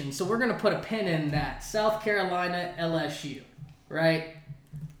conversation. So we're gonna put a pin in that. South Carolina, LSU, right?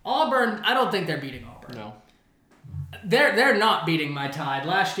 Auburn, I don't think they're beating Auburn. No. They're not beating my Tide.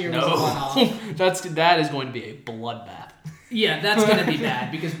 Last year was a one-off. That is going to be a bloodbath. Yeah, that's gonna be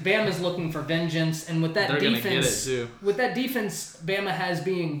bad because Bama's looking for vengeance, and with that They're defense, gonna get it too. with that defense Bama has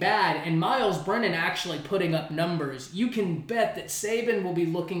being bad, and Miles Brennan actually putting up numbers, you can bet that Saban will be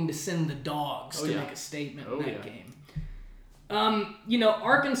looking to send the dogs to make a statement in that game.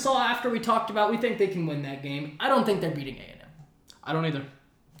 Arkansas, after we talked about, we think they can win that game. I don't think they're beating A&M. I don't either.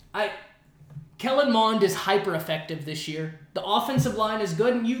 Kellen Mond is hyper effective this year. The offensive line is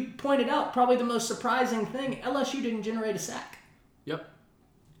good, and you pointed out probably the most surprising thing: LSU didn't generate a sack. Yep.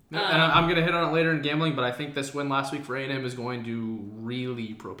 And I'm going to hit on it later in gambling, but I think this win last week for A&M is going to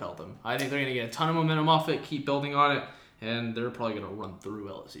really propel them. I think they're going to get a ton of momentum off it, keep building on it, and they're probably going to run through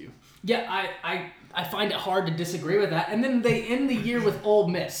LSU. Yeah, I find it hard to disagree with that. And then they end the year with Ole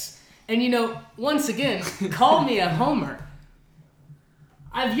Miss. And, once again, call me a homer.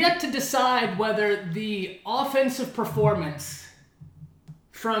 I've yet to decide whether the offensive performance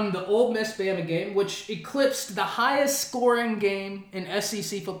from the Ole Miss Bama game, which eclipsed the highest scoring game in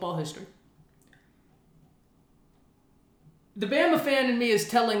SEC football history. The Bama fan in me is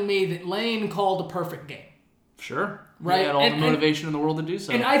telling me that Lane called a perfect game. Sure. Right? He had all the motivation in the world to do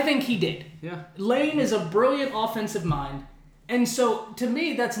so. And I think he did. Yeah. Lane is a brilliant offensive mind. And so, to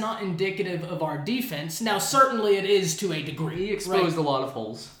me, that's not indicative of our defense. Now, certainly it is to a degree. He exposed a lot of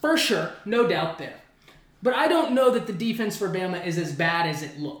holes. For sure. No doubt there. But I don't know that the defense for Bama is as bad as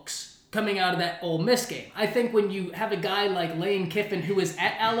it looks coming out of that Ole Miss game. I think when you have a guy like Lane Kiffin who is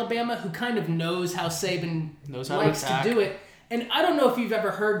at Alabama who kind of knows how Saban likes to do it. And I don't know if you've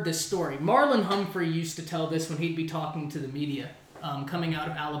ever heard this story. Marlon Humphrey used to tell this when he'd be talking to the media coming out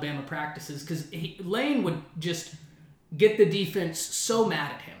of Alabama practices because Lane would just get the defense so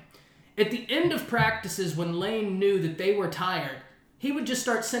mad at him. At the end of practices, when Lane knew that they were tired, he would just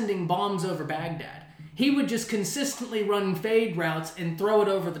start sending bombs over Baghdad. He would just consistently run fade routes and throw it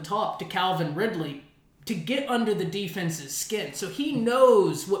over the top to Calvin Ridley to get under the defense's skin. So he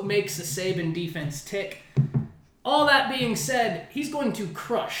knows what makes the Saban defense tick. All that being said, he's going to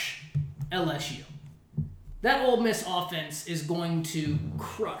crush LSU. That Ole Miss offense is going to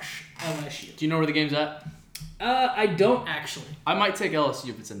crush LSU. Do you know where the game's at? I don't actually. I might take LSU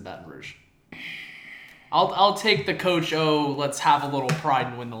if it's in Baton Rouge. I'll take the coach. Oh, let's have a little pride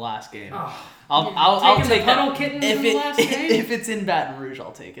and win the last game. I'll take the Puddle Kittens in the last game? If it's in Baton Rouge,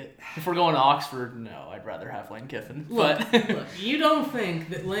 I'll take it. If we're going to Oxford, no, I'd rather have Lane Kiffin. Look, you don't think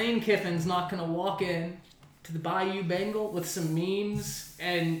that Lane Kiffin's not going to walk in to the Bayou Bengal with some memes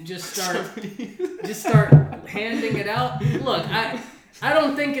and just start handing it out? Look, I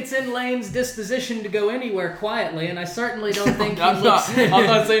don't think it's in Lane's disposition to go anywhere quietly, and I certainly don't think I'm not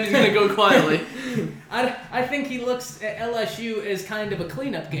saying he's going to go quietly. I think he looks at LSU as kind of a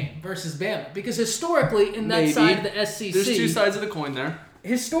cleanup game versus Bama, because historically in that side of the SEC... There's two sides of the coin there.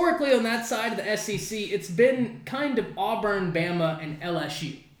 Historically on that side of the SEC, it's been kind of Auburn, Bama, and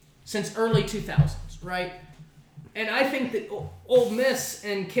LSU since early 2000s, right? And I think that Ole Miss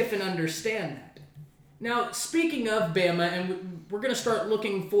and Kiffin understand that. Now, speaking of Bama, and we're going to start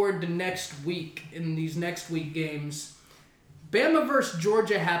looking forward to next week in these next week games. Bama versus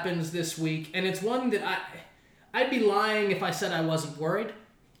Georgia happens this week, and it's one that I'd be lying if I said I wasn't worried.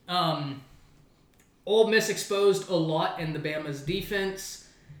 Ole Miss exposed a lot in the Bama's defense.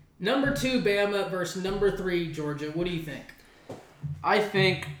 Number 2 Bama versus number 3 Georgia. What do you think? I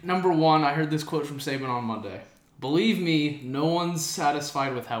think, number 1, I heard this quote from Saban on Monday. Believe me, no one's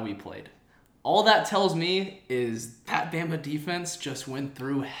satisfied with how we played. All that tells me is that Bama defense just went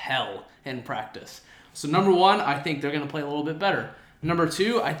through hell in practice. So number 1, I think they're going to play a little bit better. Number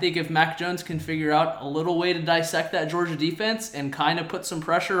 2, I think if Mac Jones can figure out a little way to dissect that Georgia defense and kind of put some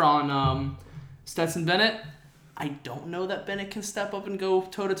pressure on Stetson Bennett, I don't know that Bennett can step up and go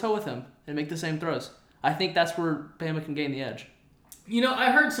toe-to-toe with him and make the same throws. I think that's where Bama can gain the edge. You know,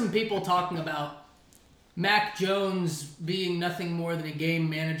 I heard some people talking about Mac Jones being nothing more than a game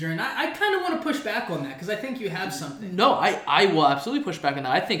manager, and I kind of want to push back on that because I think you have something. No, I will absolutely push back on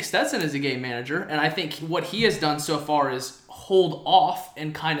that. I think Stetson is a game manager, and I think what he has done so far is hold off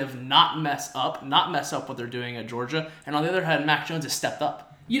and kind of not mess up what they're doing at Georgia. And on the other hand, Mac Jones has stepped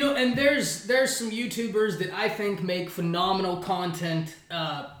up. You know, and there's some YouTubers that I think make phenomenal content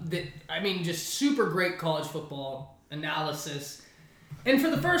just super great college football analysis. And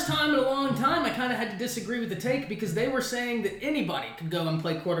for the first time in a long time, I kind of had to disagree with the take because they were saying that anybody could go and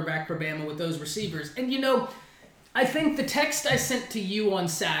play quarterback for Bama with those receivers. And, you know, I think the text I sent to you on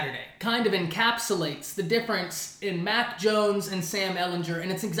Saturday kind of encapsulates the difference in Mac Jones and Sam Ehlinger,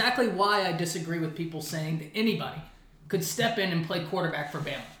 and it's exactly why I disagree with people saying that anybody could step in and play quarterback for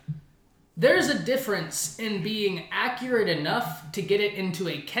Bama. There's a difference in being accurate enough to get it into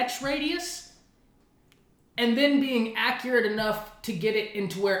a catch radius and then being accurate enough to get it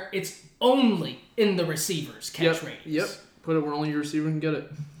into where it's only in the receiver's catch radius. Yep. Put it where only your receiver can get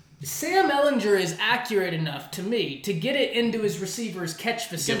it. Sam Ehlinger is accurate enough to me to get it into his receiver's catch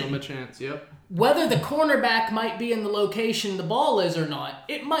vicinity. Give him a chance, yep. Whether the cornerback might be in the location the ball is or not,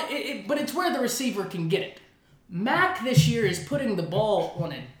 but it's where the receiver can get it. Mac this year is putting the ball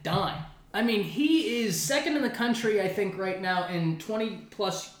on a dime. I mean, he is second in the country, I think, right now in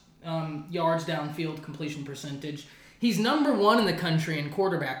 20-plus yards downfield completion percentage. He's number 1 in the country in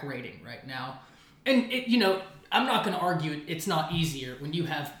quarterback rating right now. And, I'm not going to argue it's not easier when you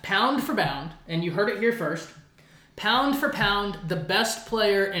have pound for pound, and you heard it here first, pound for pound, the best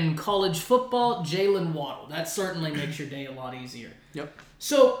player in college football, Jalen Waddle. That certainly makes your day a lot easier. Yep.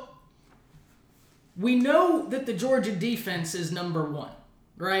 So, we know that the Georgia defense is number 1,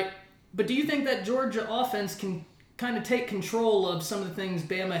 right? But do you think that Georgia offense can kind of take control of some of the things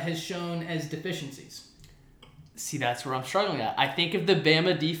Bama has shown as deficiencies? See, that's where I'm struggling at. I think if the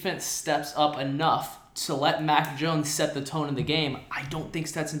Bama defense steps up enough to let Mac Jones set the tone in the game, I don't think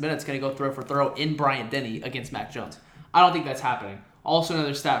Stetson Bennett's going to go throw for throw in Bryant-Denny against Mac Jones. I don't think that's happening. Also,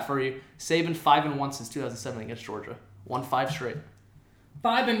 another stat for you. Saban 5-1 since 2007 against Georgia. Won 5 straight.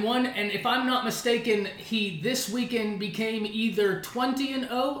 5-1, and if I'm not mistaken, he this weekend became either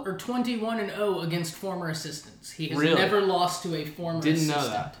 20-0 or 21-0 against former assistants. He has never lost to a former assistant. Didn't know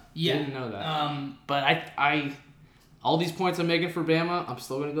that. Yeah. Didn't know that. But I all these points I'm making for Bama, I'm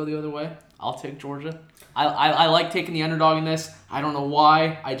still going to go the other way. I'll take Georgia. I like taking the underdog in this. I don't know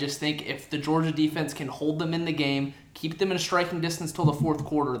why. I just think if the Georgia defense can hold them in the game, keep them in striking distance till the fourth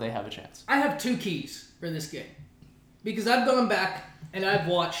quarter, they have a chance. I have 2 keys for this game. Because I've gone back and I've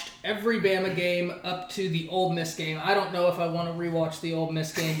watched every Bama game up to the Ole Miss game. I don't know if I want to rewatch the Ole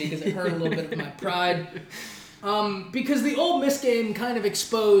Miss game because it hurt a little bit of my pride. Because the Ole Miss game kind of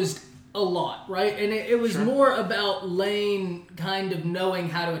exposed a lot, right? And it was more about Lane kind of knowing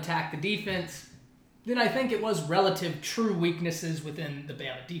how to attack the defense than I think it was relative true weaknesses within the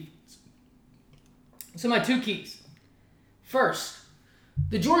Bama defense. So my 2 keys. First,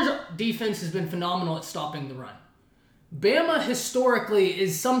 the Georgia defense has been phenomenal at stopping the run. Bama historically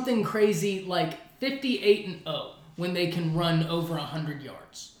is something crazy like 58-0 when they can run over 100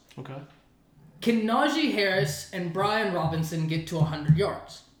 yards. Okay. Can Najee Harris and Brian Robinson get to 100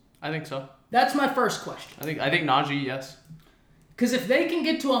 yards? I think so. That's my first question. I think Najee, yes. Because if they can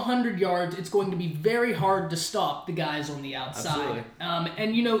get to 100 yards, it's going to be very hard to stop the guys on the outside. Absolutely.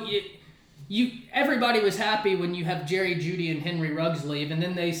 And you know, everybody was happy when you have Jerry Jeudy and Henry Ruggs leave, and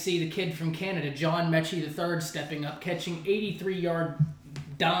then they see the kid from Canada, John Mechie III, stepping up, catching 83-yard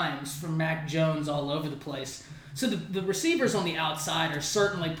dimes from Mac Jones all over the place. So the receivers on the outside are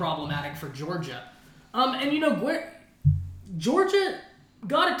certainly problematic for Georgia. And you know, Georgia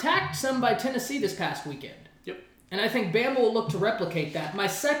got attacked some by Tennessee this past weekend. Yep. And I think Bama will look to replicate that. My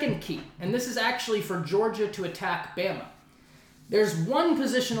second key, and this is actually for Georgia to attack Bama. There's one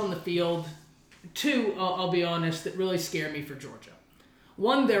position on the field, 2, I'll be honest, that really scare me for Georgia.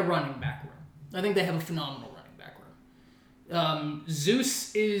 1, their running back room. I think they have a phenomenal running back room.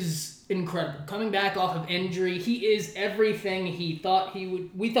 Zeus is incredible. Coming back off of injury, he is everything we thought he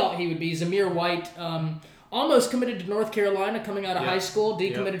would be. Zamir White, almost committed to North Carolina coming out of high school,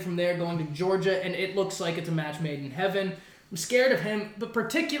 decommitted from there, going to Georgia, and it looks like it's a match made in heaven. I'm scared of him, but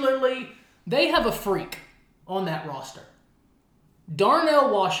particularly, they have a freak on that roster.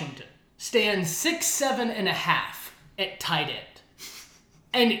 Darnell Washington stands 6'7.5" at tight end.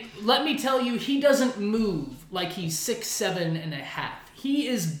 And let me tell you, he doesn't move like he's 6'7.5". He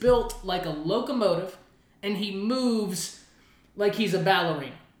is built like a locomotive, and he moves like he's a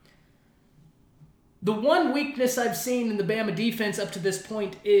ballerina. The one weakness I've seen in the Bama defense up to this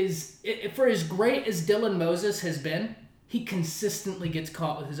point is, for as great as Dylan Moses has been, he consistently gets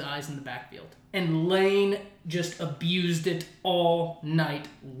caught with his eyes in the backfield. And Lane just abused it all night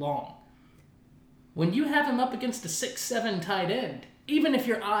long. When you have him up against a 6'7" tight end, even if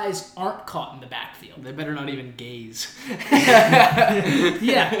your eyes aren't caught in the backfield. They better not even gaze.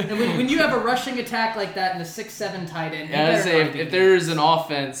 Yeah, and when you have a rushing attack like that and a 6'7" tight end, if there's an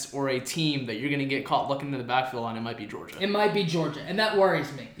offense or a team that you're going to get caught looking into the backfield on, it might be Georgia. It might be Georgia, and that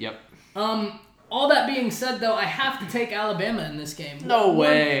worries me. Yep. All that being said, though, I have to take Alabama in this game. No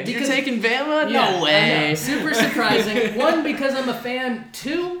way. You're taking Bama? Yeah, no way. Super surprising. 1, because I'm a fan.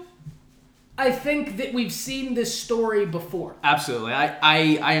 2, I think that we've seen this story before. Absolutely.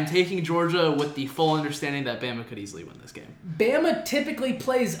 I am taking Georgia with the full understanding that Bama could easily win this game. Bama typically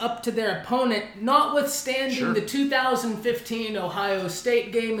plays up to their opponent, notwithstanding the 2015 Ohio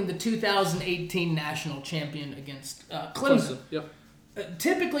State game and the 2018 national champion against Clemson. Yep.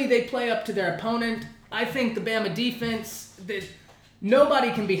 Typically, they play up to their opponent. I think the Bama defense,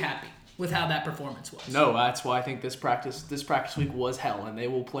 nobody can be happy with how that performance was. No, that's why I think this practice week was hell, and they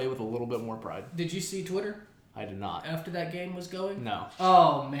will play with a little bit more pride. Did you see Twitter? I did not. After that game was going? No.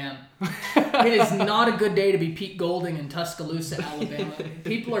 Oh, man. It is not a good day to be Pete Golding in Tuscaloosa, Alabama.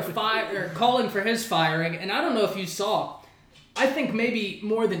 People are calling for his firing, and I don't know if you saw. I think maybe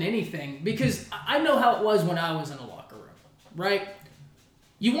more than anything, because I know how it was when I was in a locker room, right?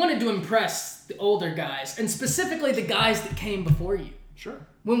 You wanted to impress the older guys, and specifically the guys that came before you. Sure.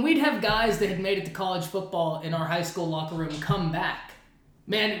 When we'd have guys that had made it to college football in our high school locker room come back,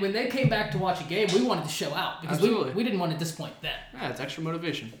 man, when they came back to watch a game, we wanted to show out because we didn't want to disappoint them. Yeah, it's extra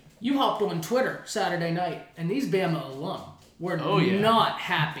motivation. You hopped on Twitter Saturday night, and these Bama alum were not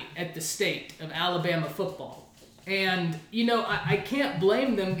happy at the state of Alabama football. And, you know, I can't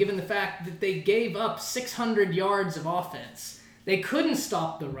blame them given the fact that they gave up 600 yards of offense. They couldn't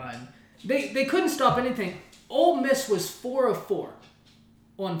stop the run. They couldn't stop anything. Ole Miss was 4 of 4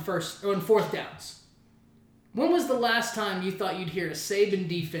 on fourth downs. When was the last time you thought you'd hear a Saban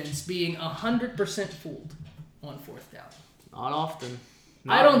defense being 100% fooled on fourth down? Not often.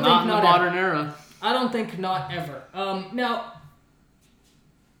 I don't think not in the modern ever. era. I don't think not ever. Now,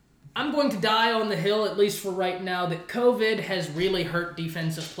 I'm going to die on the hill, at least for right now, that COVID has really hurt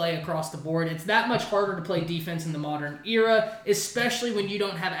defensive play across the board. It's that much harder to play defense in the modern era, especially when you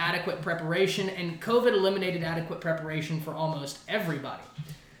don't have adequate preparation, and COVID eliminated adequate preparation for almost everybody.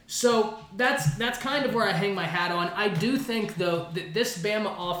 So that's kind of where I hang my hat on. I do think, though, that this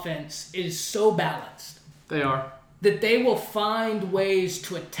Bama offense is so balanced. They are. That they will find ways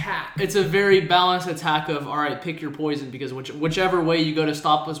to attack. It's a very balanced attack of, all right, pick your poison, because whichever way you go to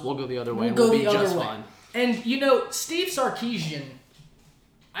stop us, we'll go the other way. We'll go be the other just way. fine. And, Steve Sarkisian,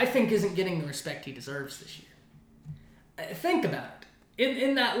 I think, isn't getting the respect he deserves this year. Think about it.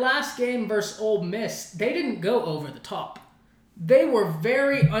 In that last game versus Ole Miss, they didn't go over the top. They were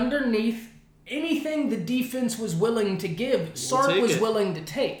very underneath anything the defense was willing to give. Sark was willing to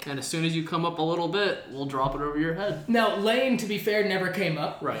take. And as soon as you come up a little bit, we'll drop it over your head. Now, Lane, to be fair, never came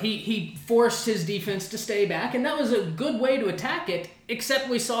up. Right. He forced his defense to stay back, and that was a good way to attack it, except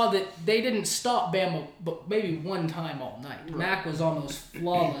we saw that they didn't stop Bama but maybe one time all night. Right. Mac was almost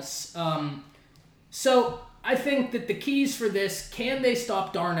flawless. So I think that the keys for this, can they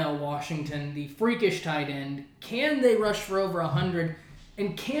stop Darnell Washington, the freakish tight end? Can they rush for over 100?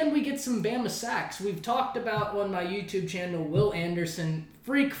 And can we get some Bama sacks? We've talked about on my YouTube channel Will Anderson,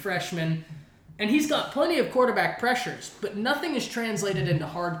 freak freshman, and he's got plenty of quarterback pressures, but nothing is translated into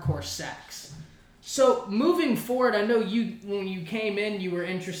hardcore sacks. So moving forward, I know when you came in, you were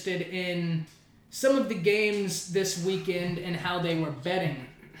interested in some of the games this weekend and how they were betting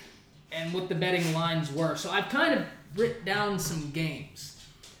and what the betting lines were. So I've kind of written down some games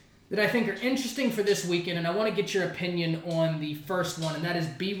that I think are interesting for this weekend, and I want to get your opinion on the first one, and that is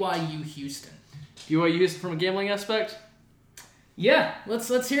BYU Houston. BYU Houston from a gambling aspect? Yeah, let's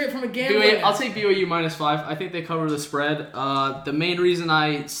hear it from a gambling aspect. I'll take BYU -5. I think they cover the spread. The main reason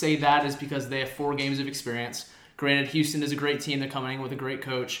I say that is because they have 4 games of experience. Granted, Houston is a great team. They're coming in with a great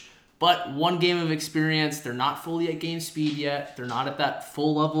coach. But 1 game of experience, they're not fully at game speed yet. They're not at that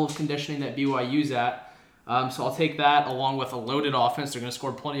full level of conditioning that BYU's at. So I'll take that along with a loaded offense. They're going to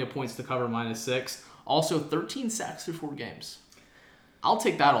score plenty of points to cover -6. Also, 13 sacks through 4 games. I'll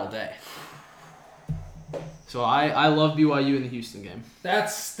take that all day. So I love BYU in the Houston game. That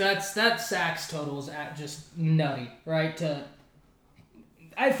sacks total is at just nutty, right?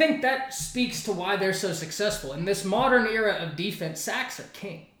 I think that speaks to why they're so successful. In this modern era of defense, sacks are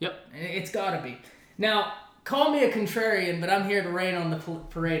king. Yep. It's got to be. Now, call me a contrarian, but I'm here to rain on the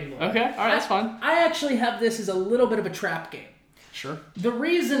parade a little. Okay, all right, that's fine. I actually have this as a little bit of a trap game. Sure. The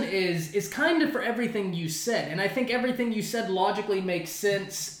reason is kind of for everything you said, and I think everything you said logically makes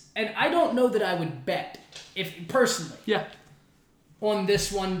sense, and I don't know that I would bet, personally, on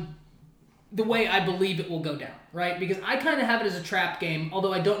this one the way I believe it will go down, right? Because I kind of have it as a trap game,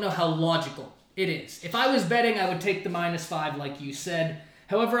 although I don't know how logical it is. If I was betting, I would take the -5 like you said.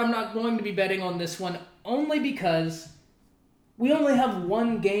 However, I'm not going to be betting on this one only because we only have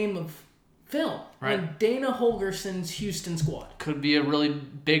 1 game of film on Dana Holgerson's Houston squad. Could be a really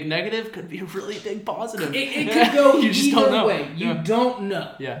big negative, could be a really big positive. It could go you just either don't know. way. You don't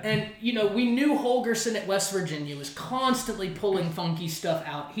know. Yeah. And, we knew Holgerson at West Virginia was constantly pulling funky stuff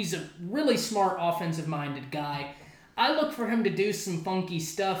out. He's a really smart offensive-minded guy. I look for him to do some funky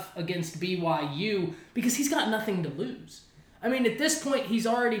stuff against BYU because he's got nothing to lose. I mean, at this point, he's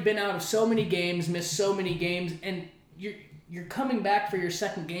already been out of so many games, missed so many games, and you're coming back for your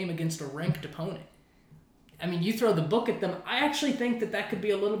second game against a ranked opponent. I mean, you throw the book at them. I actually think that could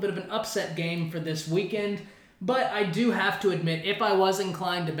be a little bit of an upset game for this weekend, but I do have to admit, if I was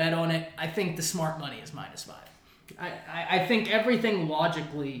inclined to bet on it, I think the smart money is -5. I think everything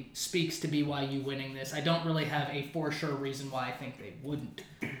logically speaks to BYU winning this. I don't really have a for sure reason why I think they wouldn't.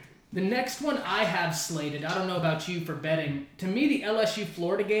 The next one I have slated, I don't know about you for betting. To me, the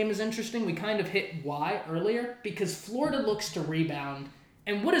LSU-Florida game is interesting. We kind of hit why earlier, because Florida looks to rebound.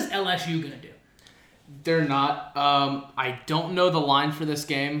 And what is LSU going to do? They're not. I don't know the line for this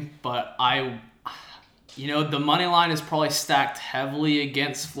game, but the money line is probably stacked heavily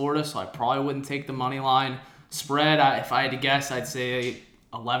against Florida, so I probably wouldn't take the money line. Spread, if I had to guess, I'd say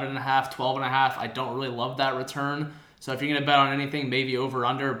 11.5, 12.5. I don't really love that return. So if you're going to bet on anything, maybe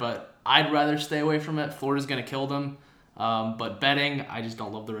over-under, but I'd rather stay away from it. Florida's going to kill them. But betting, I just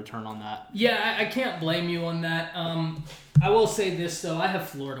don't love the return on that. Yeah, I can't blame you on that. I will say this, though. I have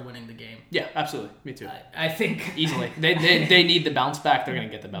Florida winning the game. Yeah, absolutely. Me too. I think... Easily. They need the bounce back. They're going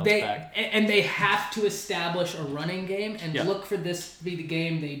to get the bounce back. And they have to establish a running game and look for this to be the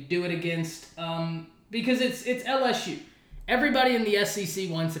game they do it against. because it's LSU. Everybody in the SEC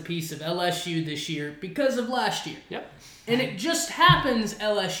wants a piece of LSU this year because of last year. Yep. And it just happens,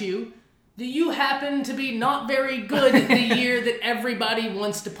 LSU, that you happen to be not very good the year that everybody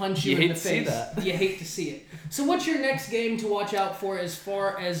wants to punch you in the face. You hate to see that. You hate to see it. So what's your next game to watch out for as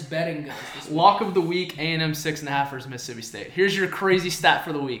far as betting goes this week? Lock of the week, A&M 6.5 versus Mississippi State. Here's your crazy stat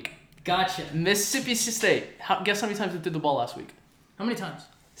for the week. Gotcha. Mississippi State. Guess how many times they threw the ball last week? How many times?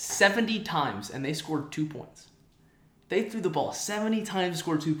 70 times, and they scored 2 points. They threw the ball 70 times,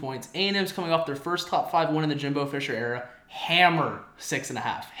 scored 2 points. A&M's coming off their first top 5 win in the Jimbo Fisher era. Hammer 6.5.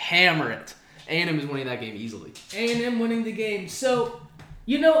 Hammer it. A&M is winning that game easily. A&M winning the game. So,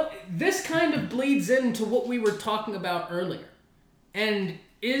 this kind of bleeds into what we were talking about earlier. And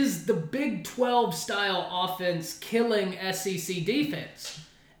is the Big 12 style offense killing SEC defense?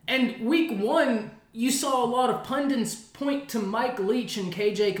 And week 1, you saw a lot of pundits point to Mike Leach and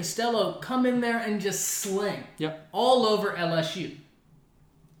KJ Costello come in there and just sling all over LSU.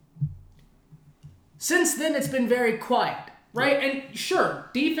 Since then, it's been very quiet, right? And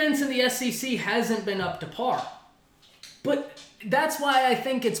sure, defense in the SEC hasn't been up to par. But that's why I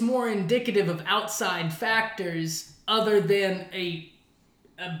think it's more indicative of outside factors other than a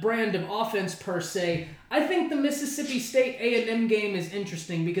brand of offense per se. I think the Mississippi State A&M game is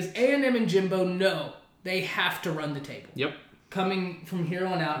interesting because A&M and Jimbo know they have to run the table. Yep. Coming from here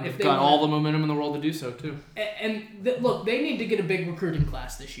on out. They've got all the momentum in the world to do so, too. And look, they need to get a big recruiting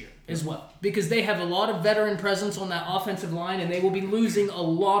class this year as well because they have a lot of veteran presence on that offensive line, and they will be losing a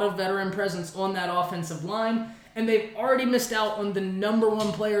lot of veteran presence on that offensive line, and they've already missed out on the number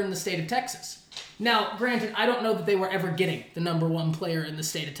 1 player in the state of Texas. Now, granted, I don't know that they were ever getting the number 1 player in the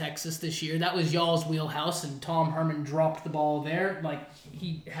state of Texas this year. That was y'all's wheelhouse, and Tom Herman dropped the ball there like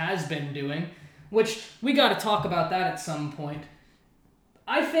he has been doing, which we got to talk about that at some point.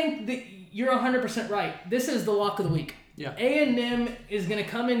 I think that you're 100% right. This is the lock of the week. Yeah. A&M is going to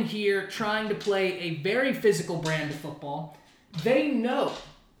come in here trying to play a very physical brand of football. They know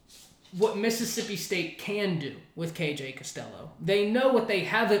what Mississippi State can do with KJ Costello. They know what they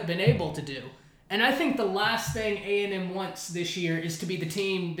haven't been able to do. And I think the last thing A&M wants this year is to be the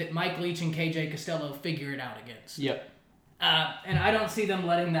team that Mike Leach and KJ Costello figure it out against. Yep. And I don't see them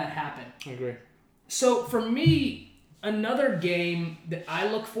letting that happen. I agree. So for me, another game that I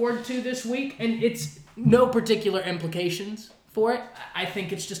look forward to this week, and it's no particular implications for it. I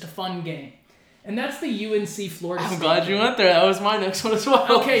think it's just a fun game. And that's the UNC Florida State. I'm glad you went there. That was my next one as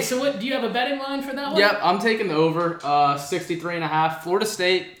well. Okay, so what do you have a betting line for that one? Yep, I'm taking the over, 63.5. Florida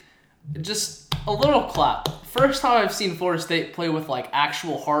State, just a little clap. First time I've seen Florida State play with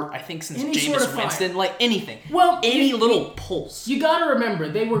actual heart, I think since Any Jameis sort of Winston, anything. Well, any little pulse. You got to remember,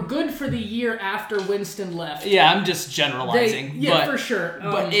 they were good for the year after Winston left. Yeah, I'm just generalizing. For sure.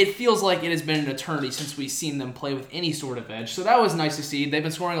 But it feels like it has been an eternity since we've seen them play with any sort of edge. So that was nice to see. They've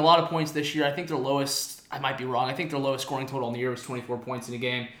been scoring a lot of points this year. I think their lowest, I might be wrong, I think their lowest scoring total in the year was 24 points in a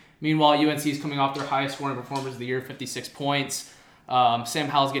game. Meanwhile, UNC is coming off their highest scoring performance of the year, 56 points. Sam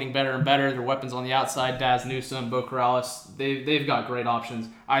Howell's getting better and better. Their weapons on the outside, Daz Newsome, Bo Corrales, they've got great options.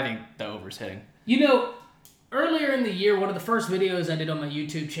 I think the over's hitting. Earlier in the year, one of the first videos I did on my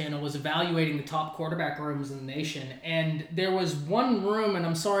YouTube channel was evaluating the top quarterback rooms in the nation. And there was one room, and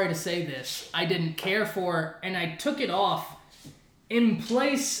I'm sorry to say this, I didn't care for, and I took it off in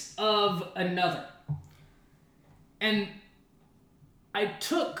place of another. And I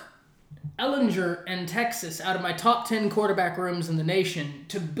took Ellinger and Texas out of my top 10 quarterback rooms in the nation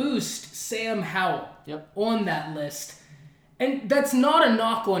to boost Sam Howell on that list. And that's not a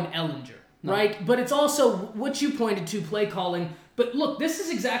knock on Ellinger, right? But it's also what you pointed to, play calling. But look, this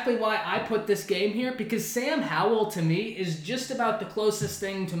is exactly why I put this game here, because Sam Howell, to me, is just about the closest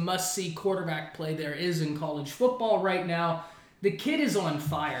thing to must-see quarterback play there is in college football right now. The kid is on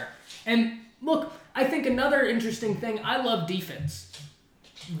fire. And look, I think another interesting thing, I love defense.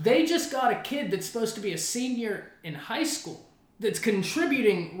 They just got a kid that's supposed to be a senior in high school that's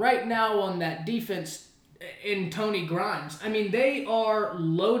contributing right now on that defense in Tony Grimes. I mean, they are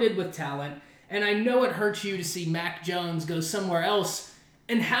loaded with talent, and I know it hurts you to see Mac Jones go somewhere else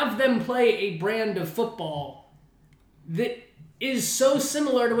and have them play a brand of football that is so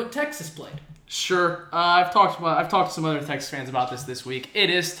similar to what Texas played. Sure. I've talked to some other Texas fans about this week. It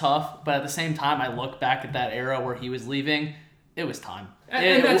is tough, but at the same time, I look back at that era where he was leaving. It was time.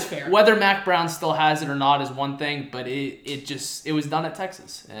 And that's fair. Whether Mac Brown still has it or not is one thing, but it was done at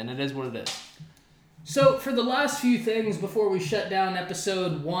Texas, and it is what it is. So for the last few things before we shut down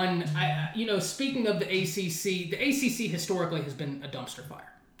episode 1, speaking of the ACC historically has been a dumpster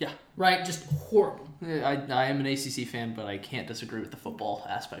fire. Yeah. Right? Just horrible. I am an ACC fan, but I can't disagree with the football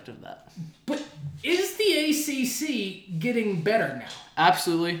aspect of that. But is the ACC getting better now?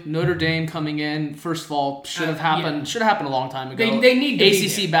 Absolutely. Notre Dame coming in, first of all, should have happened. Yeah. Should have happened a long time ago. They need to be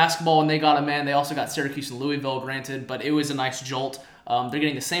ACC there. basketball, when they got them in, they also got Syracuse and Louisville, granted, but it was a nice jolt. They're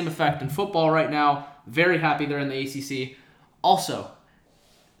getting the same effect in football right now. Very happy they're in the ACC. Also,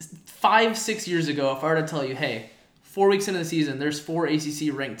 5-6 years ago, if I were to tell you, hey, 4 weeks into the season, there's 4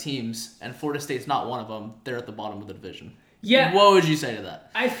 ACC-ranked teams, and Florida State's not one of them. They're at the bottom of the division. Yeah. What would you say to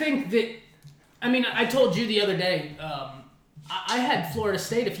that? I think that, I told you the other day, I had Florida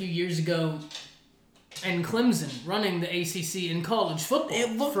State a few years ago and Clemson running the ACC in college football.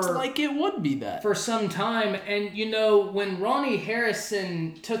 It looked like it would be that. For some time. And, when Ronnie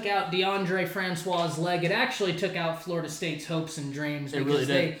Harrison took out DeAndre Francois' leg, it actually took out Florida State's hopes and dreams. It really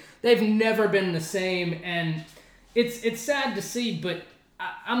did. They've never been the same, and it's sad to see, but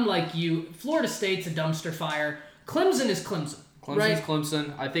I'm like you. Florida State's a dumpster fire. Clemson is Clemson. Clemson's right?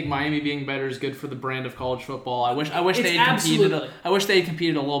 Clemson. I think Miami being better is good for the brand of college football. I wish It's they had competed. absolutely. I wish they had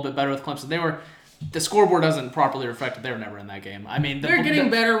competed a little bit better with Clemson. The scoreboard doesn't properly reflect it. They were never in that game. They're getting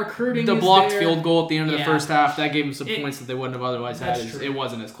better. Recruiting. The is blocked there. field goal at the end of the Yeah. first half that gave them some points that they wouldn't have otherwise had. That's true. It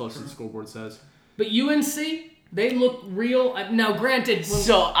wasn't as close as the scoreboard says. But UNC, they look real. Now, granted,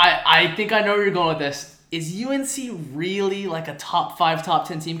 So I think I know where you're going with this. Is UNC really like a top 5, top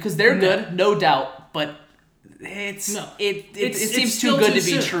 10 team? Because they're good, no doubt, but it seems too good to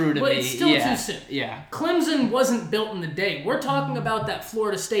be true to me. It's still too soon. Yeah. Clemson wasn't built in the day. We're talking about that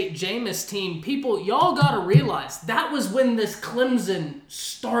Florida State Jameis team. People, y'all got to realize that was when this Clemson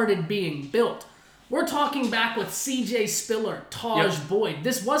started being built. We're talking back with C.J. Spiller, Taj Boyd.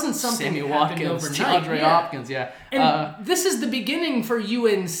 This wasn't something Sammy that happened Watkins, overnight. DeAndre Hopkins, yeah. And this is the beginning for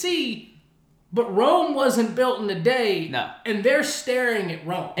UNC, but Rome wasn't built in a day. No. And they're staring at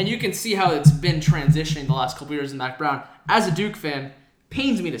Rome. And you can see how it's been transitioning the last couple years in Mac Brown. As a Duke fan,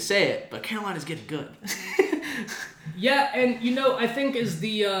 pains me to say it, but Carolina's getting good. Yeah, and I think as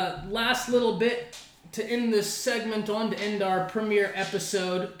the last little bit to end this segment on, to end our premiere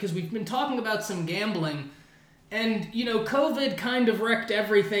episode, because we've been talking about some gambling, and COVID kind of wrecked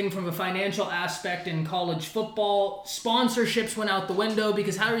everything from a financial aspect in college football. Sponsorships went out the window,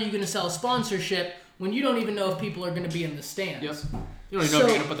 because how are you going to sell a sponsorship when you don't even know if people are going to be in the stands? Yes. You don't even know if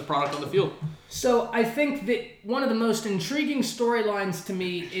you're going to put the product on the field. So I think that one of the most intriguing storylines to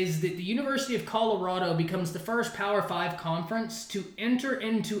me is that the University of Colorado becomes the first Power 5 conference to enter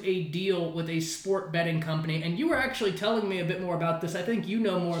into a deal with a sport betting company. And you were actually telling me a bit more about this. I think you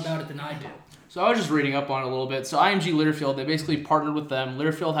know more about it than I do. So I was just reading up on it a little bit. So IMG Learfield, they basically partnered with them.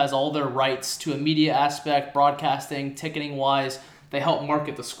 Learfield has all their rights to a media aspect, broadcasting, ticketing-wise. They help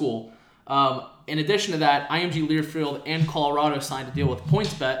market the school. In addition to that, IMG Learfield and Colorado signed a deal with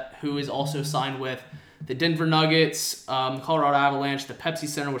PointsBet, who is also signed with the Denver Nuggets, Colorado Avalanche, the Pepsi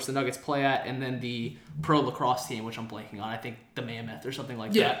Center, which the Nuggets play at, and then the pro lacrosse team, which I'm blanking on. I think the Mammoth or something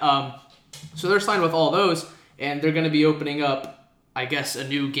like that. So they're signed with all those, and they're going to be opening up, I guess, a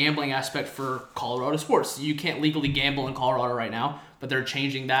new gambling aspect for Colorado sports. You can't legally gamble in Colorado right now, but they're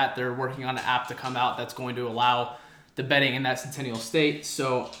changing that. They're working on an app to come out that's going to allow the betting in that Centennial State.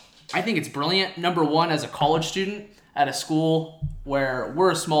 So I think it's brilliant. Number one, as a college student at a school where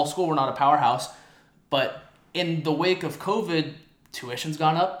we're a small school, we're not a powerhouse, but in the wake of COVID, tuition's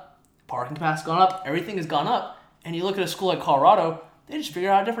gone up, parking capacity gone up, everything has gone up, and you look at a school like Colorado, they just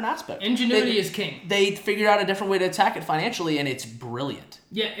figured out a different aspect. Ingenuity is king. They figured out a different way to attack it financially, and it's brilliant.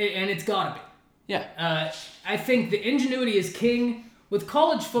 Yeah, and it's got to be. Yeah. I think the ingenuity is king with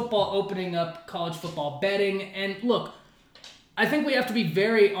college football opening up, college football betting, and look, I think we have to be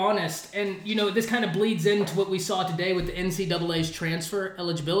very honest, and this kind of bleeds into what we saw today with the NCAA's transfer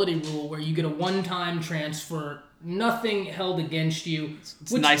eligibility rule, where you get a one-time transfer, nothing held against you.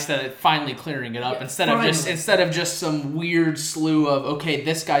 It's nice that it's finally clearing it up instead of just some weird slew of, okay,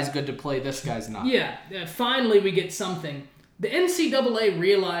 this guy's good to play, this guy's not. Yeah, finally we get something. The NCAA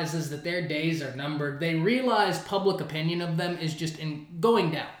realizes that their days are numbered. They realize public opinion of them is just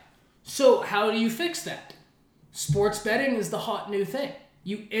going down. So how do you fix that? Sports betting is the hot new thing.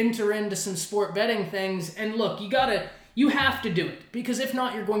 You enter into some sport betting things, and look, you have to do it, because if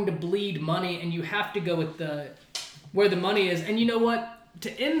not, you're going to bleed money, and you have to go with where the money is. And you know what?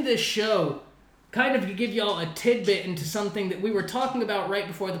 To end this show, kind of to give y'all a tidbit into something that we were talking about right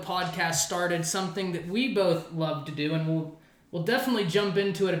before the podcast started, something that we both love to do, and we'll definitely jump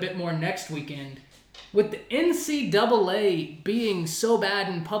into it a bit more next weekend. With the NCAA being so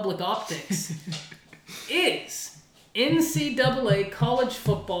bad in public optics, is NCAA college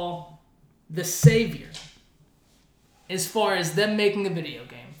football the savior? as far as them making a video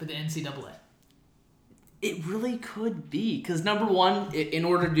game for the NCAA. It really could be, because number one, in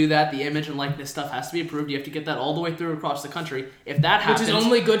order to do that, the image and likeness stuff has to be approved. You have to get that all the way through across the country. If that happens, which is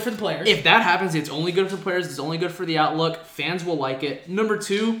only good for the players. If that happens, it's only good for the players. It's only good for the outlook. Fans will like it. Number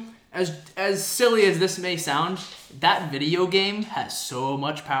two, as silly as this may sound, that video game has so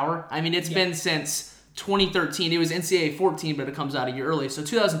much power. I mean, it's been since 2013. It was NCAA 14, but it comes out a year early. So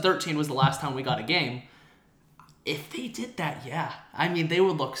 2013 was the last time we got a game. If they did that, yeah. I mean, they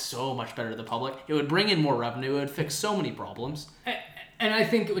would look so much better to the public. It would bring in more revenue. It would fix so many problems. And I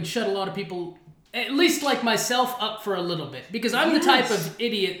think it would shut a lot of people, at least like myself, up for a little bit. Because I'm the type of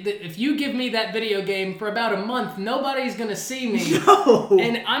idiot that if you give me that video game for about a month, nobody's going to see me. No.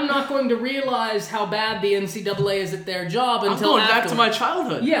 And I'm not going to realize how bad the NCAA is at their job until I'm going back to my afterwards.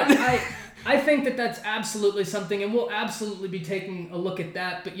 childhood. Yeah, I think that that's absolutely something, and we'll absolutely be taking a look at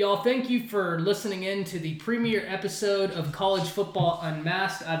that. But y'all, thank you for listening in to the premiere episode of College Football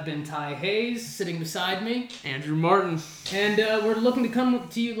Unmasked. I've been Ty Hayes, sitting beside me. Andrew Martin. And we're looking to come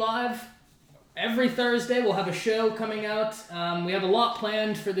to you live every Thursday. We'll have a show coming out. We have a lot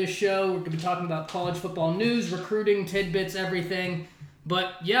planned for this show. We're going to be talking about college football news, recruiting, tidbits, everything.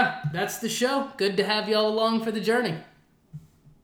 But yeah, that's the show. Good to have y'all along for the journey.